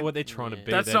 Yeah, I don't know what they're trying to be.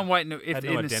 That's what I'm waiting. If no in the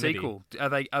identity. sequel, are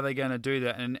they going to do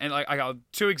that? And like, I got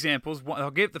 2 examples.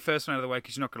 I'll get the first one out of the way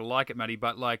because you're not going to like it, Matty.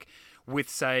 But like with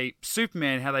say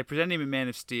Superman, how they present him in Man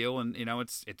of Steel, and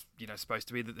it's supposed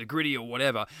to be the gritty or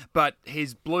whatever, but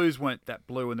his blues weren't that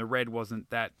blue and the red wasn't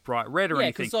that bright red or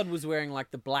anything. Yeah, because Zod was wearing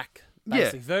like the black.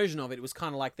 Basic version of it. It was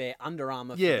kind of like their Under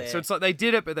Armour. So it's like they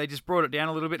did it, but they just brought it down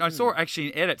a little bit. I saw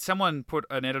actually an edit. Someone put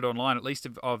an edit online, at least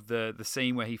of the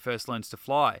scene where he first learns to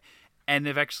fly. And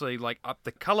they've actually like upped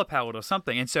the color palette or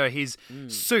something, and so his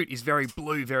suit is very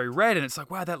blue, very red, and it's like,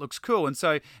 wow, that looks cool. And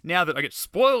so now that I get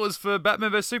spoilers for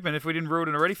Batman vs Superman, if we didn't ruin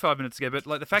it already 5 minutes ago, but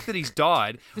like the fact that he's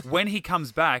died, when he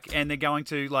comes back, and they're going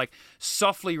to like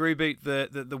softly reboot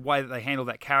the way that they handle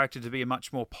that character to be a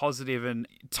much more positive and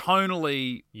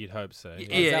tonally. You'd hope so. Is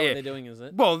that what they're doing? Is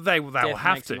it? Well, they will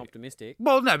have makes to. them optimistic.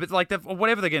 Well, no, but like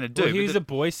whatever they're going to do. Well, he's a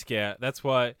Boy Scout. That's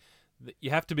why.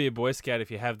 You have to be a Boy Scout if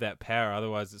you have that power,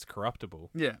 otherwise it's corruptible.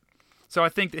 Yeah. So I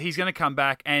think that he's going to come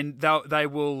back, and they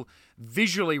will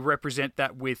visually represent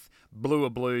that with bluer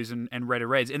blues and redder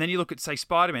reds. And then you look at, say,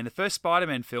 Spider-Man. The first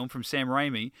Spider-Man film from Sam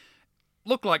Raimi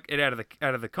looked like it out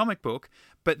of the comic book,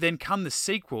 but then come the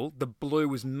sequel, the blue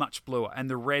was much bluer and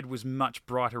the red was much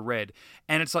brighter red.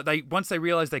 And it's like once they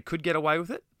realized they could get away with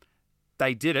it,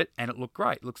 they did it, and it looked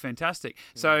great. It looks fantastic.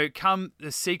 So come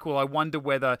the sequel, I wonder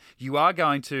whether you are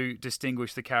going to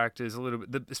distinguish the characters a little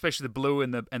bit, especially the blue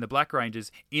and the black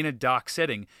Rangers, in a dark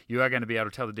setting. You are going to be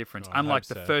able to tell the difference, unlike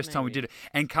the first time we did it.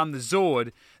 And come the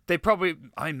Zord, they probably,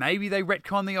 maybe they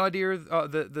retcon the idea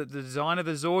of the design of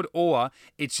the Zord, or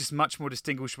it's just much more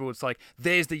distinguishable. It's like,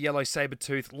 there's the yellow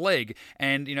saber-toothed leg,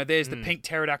 and there's the pink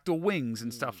pterodactyl wings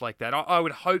and stuff like that. I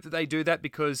would hope that they do that,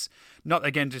 because not,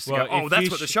 again, just go,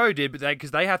 that's what the show did, but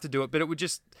because they have to do it, but it would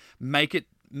just make it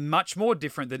much more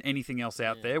different than anything else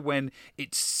out there, when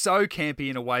it's so campy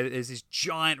in a way that there's this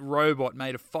giant robot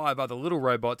made of 5 other little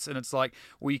robots, and it's like,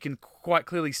 well, you can quite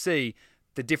clearly see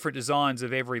the different designs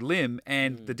of every limb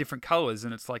and the different colors,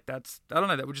 and it's like, I don't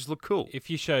know, that would just look cool. If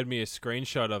you showed me a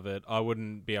screenshot of it, I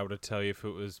wouldn't be able to tell you if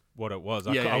it was what it was.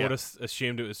 I would have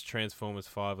assumed it was Transformers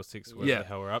 5 or 6, whatever the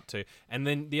hell we're up to. And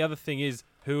then the other thing is,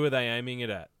 who are they aiming it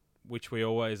at? Which we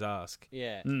always ask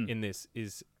in this,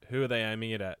 is who are they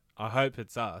aiming it at? I hope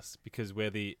it's us, because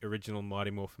we're the original Mighty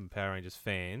Morphin Power Rangers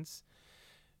fans.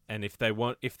 And if they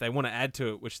want to add to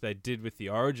it, which they did with the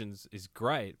Origins, is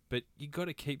great. But you got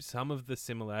to keep some of the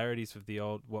similarities of the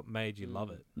old, what made you love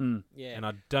it. Yeah. And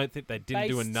I don't think they didn't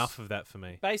do enough of that for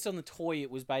me. Based on the toy, it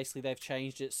was basically, they've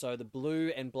changed it so the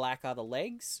blue and black are the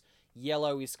legs,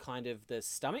 yellow is kind of the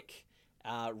stomach,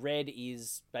 red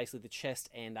is basically the chest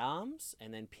and arms,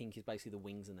 and then pink is basically the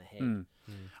wings and the head.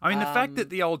 I mean, the fact that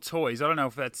the old toys, I don't know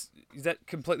if is that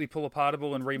completely pull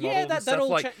apartable and remodeled and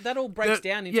stuff? That all breaks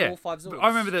down into all 5 Zords. I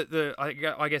remember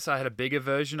I guess I had a bigger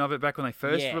version of it back when they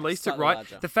first released it, right?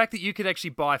 Larger. The fact that you could actually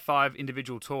buy 5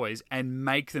 individual toys and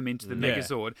make them into the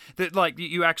Megazord, that like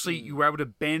you were able to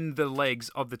bend the legs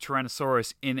of the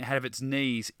Tyrannosaurus and have its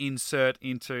knees insert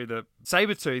into the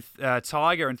saber-tooth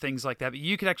tiger and things like that, but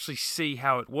you could actually see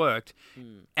how it worked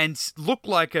and look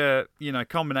like a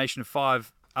combination of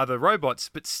 5 other robots,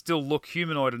 but still look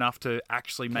humanoid enough to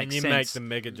actually make Can you sense. make the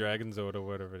Mega Dragonzord or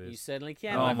whatever it You is? certainly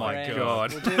can. Oh my friend.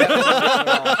 God. We'll do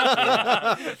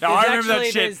that. Yeah. No, I remember that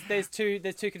Actually, shit.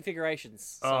 There's two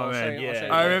configurations. So Oh I'll show man, you- I'll yeah. show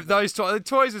you I both. remember those the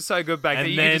toys were so good back then.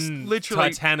 And You could just then literally.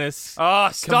 Titanus Oh,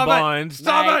 stop combined. it!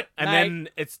 Stop Mate, it! And Mate. then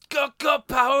it's Go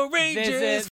Power Rangers.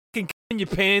 There's Fucking in your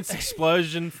pants,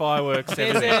 explosion, fireworks,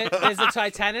 There's everything. there's a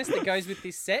Titanus that goes with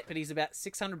this set, but he's about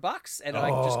 $600, and I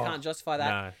just can't justify that.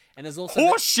 No. And there's also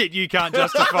Horse shit you can't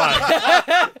justify.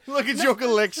 Look at your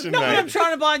collection, But I'm mate.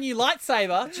 trying to buy a new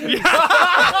lightsaber.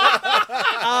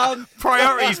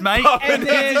 Priorities, mate. And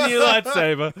There's a then new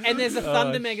lightsaber. And there's a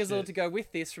Thunder Oh, Megazord shit. to go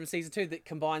with this from season 2 that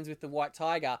combines with the White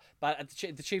Tiger. But at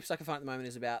the cheapest I can find at the moment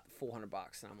is about $400,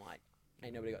 and I'm like,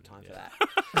 ain't nobody got time for that.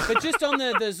 But just on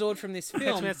the Zord from this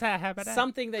film,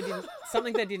 something they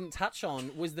didn't touch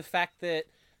on was the fact that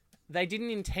they didn't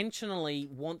intentionally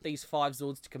want these 5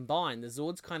 Zords to combine. The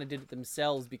Zords kind of did it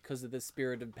themselves because of the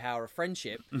spirit and power of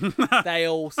friendship. They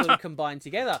all sort of combined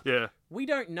together. Yeah. We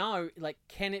don't know, like,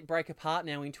 can it break apart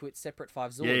now into its separate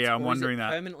 5 Zords? Yeah, I'm or wondering is it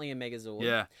that. permanently a Megazord?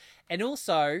 Yeah. And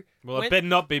also, Well, it better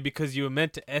not be because you were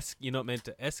meant to you're not meant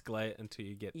to escalate until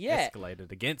you get Yeah.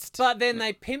 escalated against. but then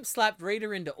they pimp slapped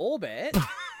Rita into orbit.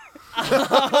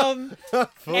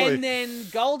 Fully. And then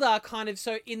Goldar kind of,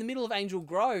 so in the middle of Angel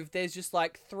Grove, there's just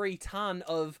like 3 ton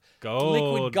of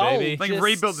liquid gold. baby. Like just-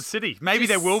 rebuild the city. Maybe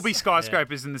there just- will be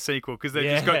skyscrapers in the sequel because they've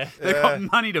just Yeah. got they've got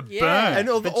money to Yeah. burn. And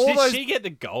all, But all did those she get the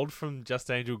gold from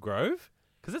Just Angel Grove?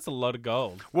 Because that's a lot of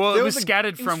gold. well, There it was was a-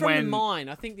 scattered It was from from when the mine.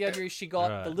 I think the idea is she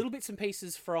got Right. the little bits and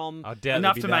pieces from I doubt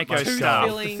Enough there'd be to that make her much tooth stuff.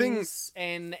 gold. The fillings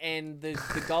and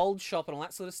the gold shop and all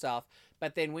that sort of stuff.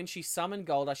 But then when she summoned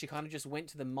Goldar, she kind of just went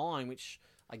to the mine, which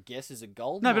I guess is a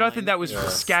gold No, mine. but I think that was Yeah.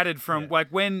 scattered from like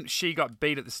when she got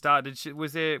beat at the start. Was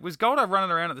Goldar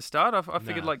running around at the start? I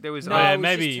figured No. like there was. No, Oh, yeah, it was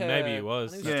maybe- just her- maybe it I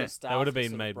was. think Yeah. just her staff That would have been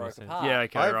sort of made more broke sense. apart. Yeah.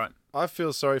 Okay. I, Right. I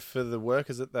feel sorry for the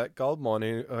workers at that gold mine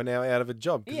who are now out of a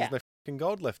job because Yeah. there's no fucking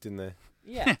gold left in there.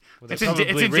 Yeah. Well, It's they're in, it's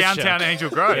probably in richer. downtown Angel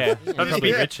Grove. Yeah, I they're just- probably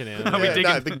Yeah. richer now. we Yeah, digging-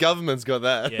 no, the government's got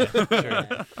that. Yeah, true.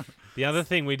 Yeah. The other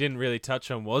thing we didn't really touch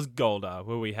on was Goldar.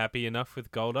 Were we happy enough with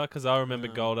Goldar? Because I remember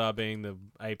Goldar being the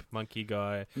ape monkey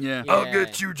guy. yeah. Yeah. I'll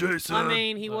get you, Jason. I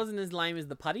mean, he wasn't as lame as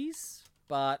the putties,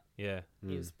 but Yeah.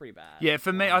 he was pretty bad. Yeah,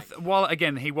 for me, Like, while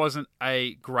again he wasn't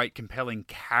a great, compelling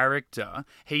character,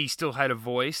 he still had a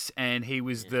voice, and he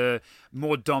was the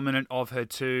more dominant of her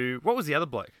two. What was the other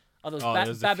bloke? there was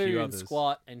there's a few Babu and others.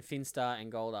 Squat and Finster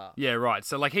and Goldar. Yeah, right.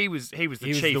 So like he was the He was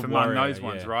chief the among warrior, those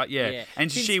ones, yeah. right? Yeah,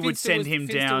 and she would Finster send was- him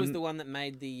Finster down. was the one that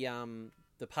made the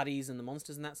putties and the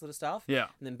monsters and that sort of stuff. Yeah.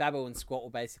 And then Babu and Squat were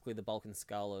basically the bulk and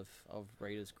skull of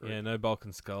Rita's group. Yeah, no bulk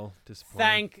and skull. Disappointing.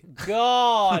 Thank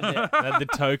God. The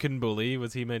token bully,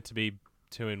 was he meant to be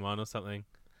 2-in-1 or something?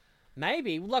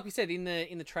 Maybe, like we said in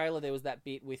the trailer, there was that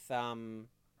bit with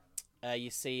you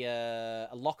see a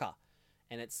locker,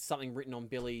 and it's something written on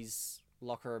Billy's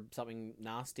locker, something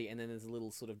nasty, and then there's a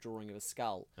little sort of drawing of a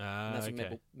skull. And that's Okay.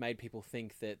 what made people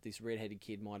think that this red-headed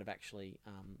kid might have actually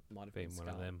been Being one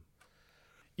of Skull. them.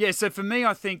 Yeah, so for me,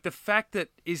 I think the fact that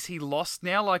is he lost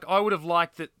now? Like, I would have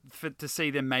liked to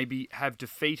see them maybe have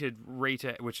defeated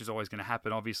Rita, which is always going to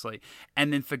happen, obviously,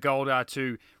 and then for Goldar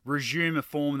to resume a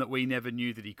form that we never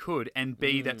knew that he could, and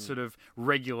be that sort of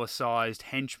regular-sized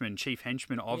henchman, chief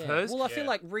henchman of Yeah. hers. Well, I feel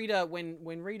like Rita, when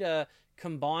Rita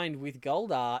combined with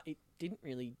Goldar, it didn't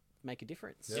really make a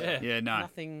difference. Yeah, no.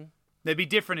 Nothing. They'd be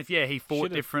different if, he fought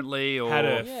Should've differently or Had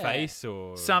a Yeah. face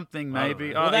or something, I don't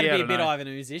maybe. know. Oh, Well, that'd yeah, I be a don't bit know. Ivan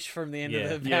Oozish from the end Yeah.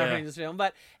 of the Yeah. Power Rangers film.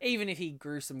 But even if he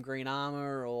grew some green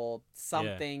armor or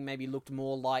something, maybe looked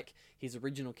more like his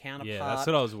original counterpart. Yeah, that's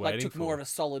what I was Like waiting took more for. of a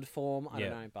solid form. I Yeah.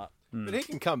 don't know, but But he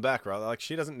can come back, right? Like,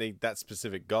 she doesn't need that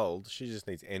specific gold. She just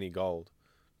needs any gold.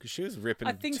 Because she was ripping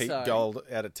I think so. gold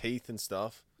out of teeth and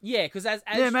stuff. yeah, because as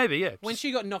Yeah, maybe, yeah. when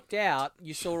she got knocked out,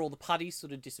 you saw all the putties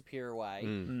sort of disappear away.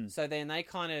 Mm. So then they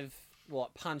kind of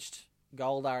punched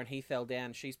Goldar and he fell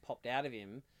down. She's popped out of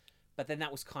him, but then that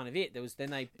was kind of it. Then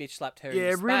they bitch slapped her.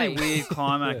 Yeah, into really space. weird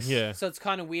climax. Yeah. So it's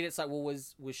kind of weird. It's like, well,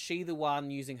 was she the one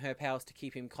using her powers to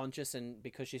keep him conscious, and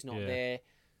because she's not Yeah. there?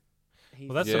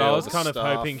 Well, that's Yeah, what I all was the kind of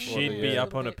stuff, hoping or she'd the, be yeah.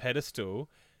 up on a Little bit. pedestal,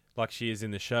 like she is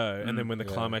in the show, and then when the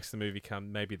yeah. climax of the movie comes,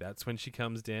 maybe that's when she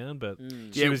comes down. But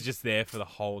she Yeah. was just there for the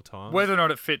whole time. Whether or not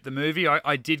it fit the movie,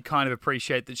 I did kind of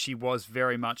appreciate that she was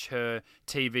very much her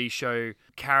TV show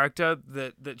character,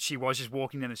 that she was just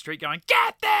walking down the street going,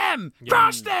 "Get them!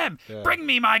 Crush them! Bring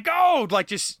me my gold!" Like,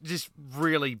 just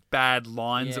really bad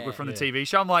lines that were from the TV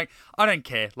show. I'm like, I don't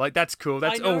care. Like, that's cool.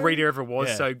 That's I know- all Rita ever was,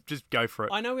 Yeah. so just go for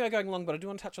it. I know we are going long, but I do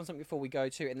want to touch on something before we go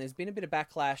to. And there's been a bit of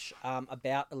backlash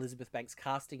about Elizabeth Banks'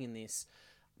 casting in this,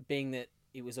 being that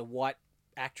it was a white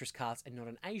actress cast and not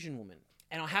an Asian woman.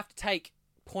 And I have to take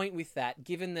point with that,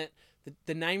 given that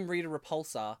the name Rita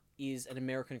Repulsa is an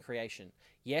American creation.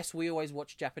 Yes, we always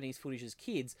watch Japanese footage as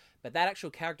kids, but that actual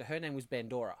character, her name was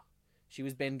Bandora. She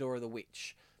was Bandora the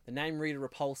Witch. The name Rita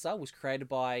Repulsa was created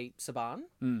by Saban,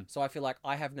 so I feel like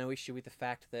I have no issue with the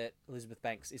fact that Elizabeth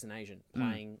Banks is an Asian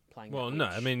playing. Well, that no,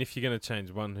 witch. I mean, if you're going to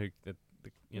change one who,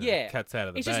 cat's out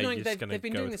of the It's bag, just you're annoying just going to they've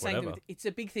been go doing the with same whatever. thing. It's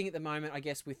a big thing at the moment, I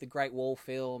guess, with the Great Wall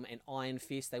film and Iron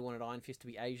Fist. They wanted Iron Fist to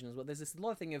be Asian as well. There's this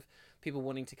lot of thing of people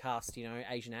wanting to cast,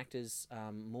 Asian actors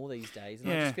more these days,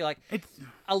 and I just feel like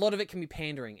a lot of it can be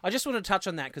pandering. I just want to touch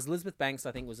on that because Elizabeth Banks,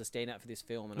 I think, was a standout for this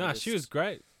film. And No, she was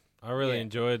great. I really Yeah.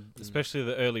 enjoyed, especially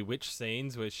the early witch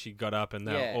scenes where she got up and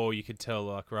Yeah. or you could tell,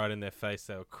 like, right in their face,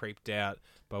 they were creeped out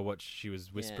by what she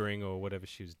was whispering or whatever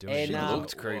she was doing. And, She um,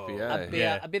 looked creepy, Whoa.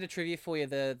 eh? A bit of trivia for you: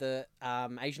 the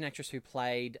Asian actress who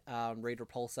played Rita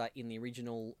Repulsa in the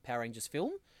original Power Rangers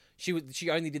film, she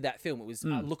only did that film. It was a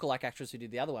lookalike actress who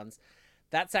did the other ones.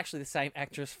 That's actually the same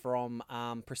actress from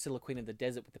Priscilla Queen of the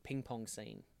Desert with the ping pong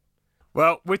scene.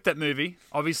 Well, with that movie,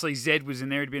 obviously Zed was in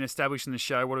there. He'd been established in the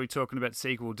show. What are we talking about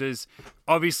sequel?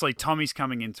 Obviously Tommy's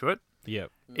coming into it.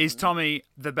 Yep. Is Tommy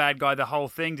the bad guy the whole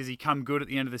thing? Does he come good at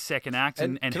the end of the second act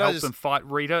and And can I help just- them fight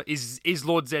Rita? Is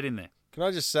Lord Zed in there? Can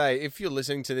I just say, if you're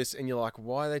listening to this and you're like,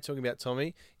 why are they talking about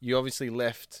Tommy? You obviously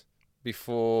left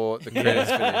before the credits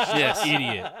finished. Yes.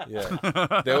 Idiot.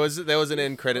 Yeah. There was an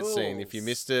end credit scene. If you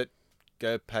missed it,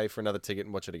 go pay for another ticket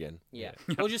and watch it again. Yeah,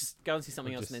 or just go and see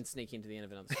something else and then sneak into the end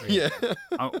of another screen Yeah.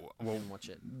 Well, and watch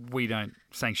it. we don't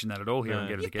sanction that at all here No. and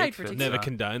Get It You've a paid Geek. for a ticket. Never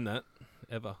condone that,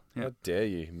 ever. Yeah. How dare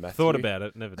you, Matthew? Thought about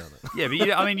it, never done it. Yeah, but you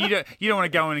don't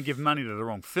want to go in and give money to the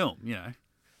wrong film,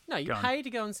 No, you Go on. pay to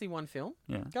go and see one film.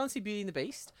 Yeah. Go and see Beauty and the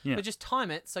Beast. Yeah. But just time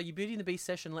it so your Beauty and the Beast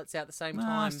session lets out the same I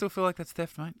time. still feel like that's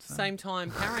theft, mate. So. Same time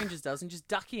Power Rangers does, and just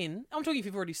duck in. I'm talking if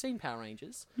you've already seen Power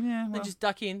Rangers. Yeah, Then well, just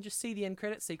duck in, just see the end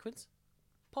credit sequence,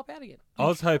 pop out again. I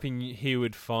was hoping he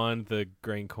would find the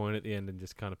green coin at the end and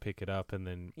just kind of pick it up, and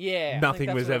then Yeah. I think nothing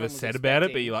that's was what ever everyone was said about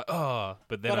it. But expecting. you're like, oh.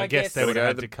 But then But I I guess guess- they would Gotta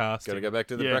have go had to to cast Got to him. go back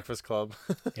to the Yeah. Breakfast Club.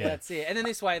 Yeah. That's it. And then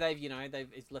this way they've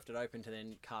it's left it open to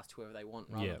then cast whoever they want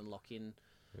rather Yeah. than lock in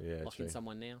Yeah, lock true. in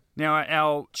someone now. Now,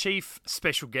 our chief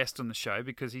special guest on the show,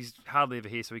 because he's hardly ever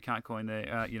here, so we can't call him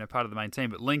the part of the main team,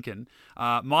 but Lincoln,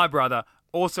 my brother,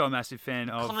 also a massive fan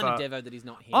of. Kind of Devo that he's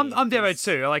not here. I'm Devo He's-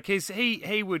 too. Like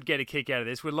he would get a kick out of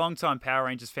this. We're longtime Power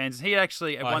Rangers fans. He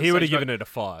actually at one He would have stage given it a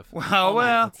 5. Oh,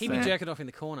 well, He'd be jerking off in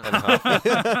the corner.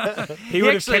 He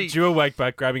would have actually- kept you awake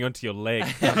by grabbing onto your leg.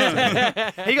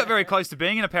 he got very close to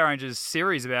being in a Power Rangers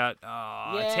series about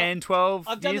Yeah. 10, 12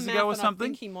 I've done years the ago math or and something. I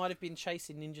think he might have been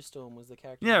chasing Ninja Storm was the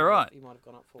character. Yeah, right. He might have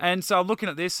gone up for. And so I'm looking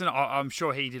at this, and I'm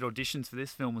sure he did auditions for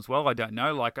this film as well. I don't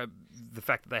know, like the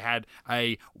fact that they had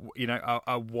a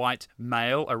white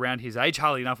male around his age.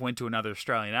 Hardly enough went to another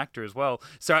Australian actor as well.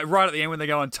 So right at the end when they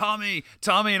go on Tommy,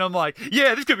 and I'm like,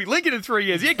 yeah, this could be Lincoln in 3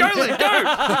 years. Yeah, go Link, go.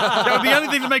 That would be the only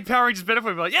thing to make Power Rangers better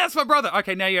for me. Like, yeah, it's my brother.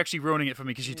 Okay, now you're actually ruining it for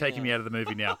me because you're taking me out of the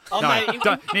movie now. Oh, no, mate, it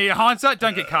don't. In hindsight,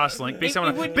 don't get cast Link. Be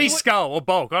someone. would- Be it would- Skull or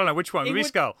Bulk. I don't know which one. Be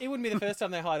Skull. It wouldn't be the first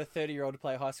time they hired a 30-year-old to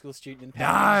play a high school student in the No,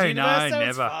 Power Rangers no, universe, so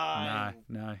it's never. fine.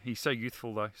 No. He's so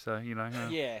youthful though. So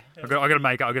Yeah. I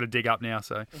got to dig up now.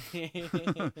 So.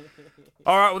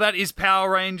 All right, well, that is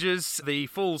Power Rangers, the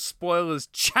full spoilers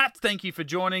chat. Thank you for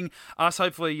joining us.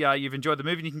 Hopefully, you've enjoyed the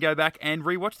movie and you can go back and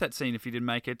rewatch that scene if you didn't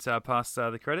make it past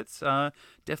the credits.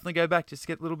 Definitely go back just to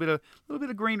get a little bit of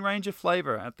Green Ranger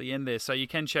flavor at the end there. So you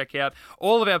can check out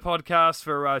all of our podcasts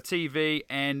for TV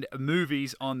and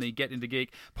movies on the Get Into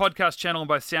Geek podcast channel on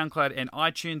both SoundCloud and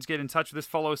iTunes. Get in touch with us.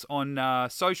 Follow us on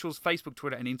socials, Facebook,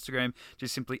 Twitter, and Instagram.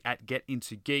 Just simply at Get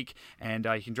Into Geek. And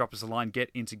you can drop us a line,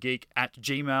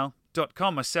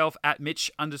 getintogeek@gmail.com. Myself at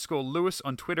Mitch_Lewis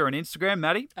on Twitter and Instagram.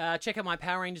 Maddie? Check out my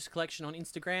Power Rangers collection on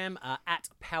Instagram at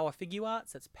Power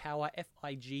Figuarts. That's Power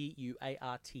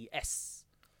Figuarts.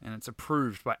 And it's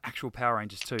approved by actual Power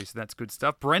Rangers too, so that's good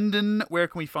stuff. Brendan, where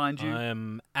can we find you? I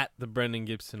am at the Brendan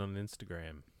Gibson on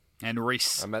Instagram. And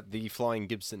Reese. I'm at the Flying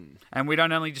Gibson. And we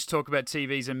don't only just talk about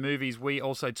TVs and movies, we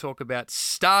also talk about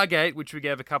Stargate, which we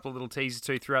gave a couple of little teasers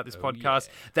to throughout this podcast.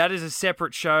 yeah. That is a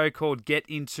separate show called Get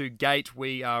Into Gate.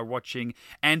 We are watching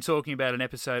and talking about an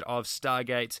episode of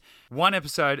Stargate, one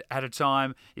episode at a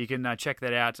time. You can check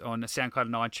that out on SoundCloud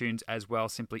and iTunes as well,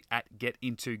 simply at Get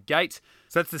Into Gate.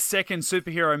 So that's the second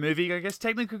superhero movie. I guess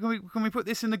technically, can we put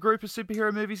this in the group of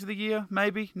superhero movies of the year?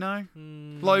 Maybe? No?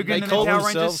 Logan They and call the Power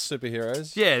themselves Rangers?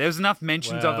 superheroes. Yeah, there There's enough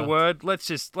mentions of the Wow. word. Let's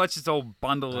just all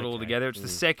bundle it all together. It's the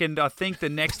second. I think the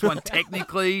next one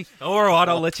technically. All right,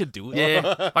 I'll let you do it.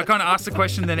 Yeah, I kind of asked the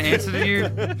question, then answered it you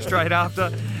straight after.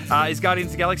 Is Guardians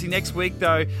of the Galaxy next week,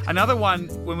 though? Another one,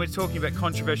 when we're talking about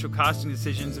controversial casting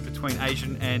decisions between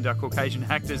Asian and Caucasian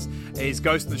actors, is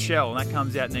Ghost in the Shell, and that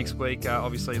comes out next week,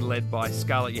 obviously led by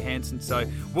Scarlett Johansson. So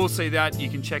we'll see that. You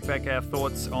can check back our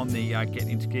thoughts on the Get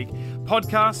Into Geek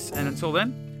podcast, and until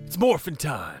then, It's morphin'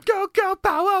 time. go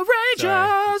Power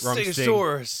Rangers! Wrong sting.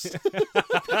 Stegosaurus.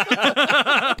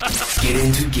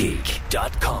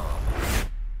 GetIntoGeek.com.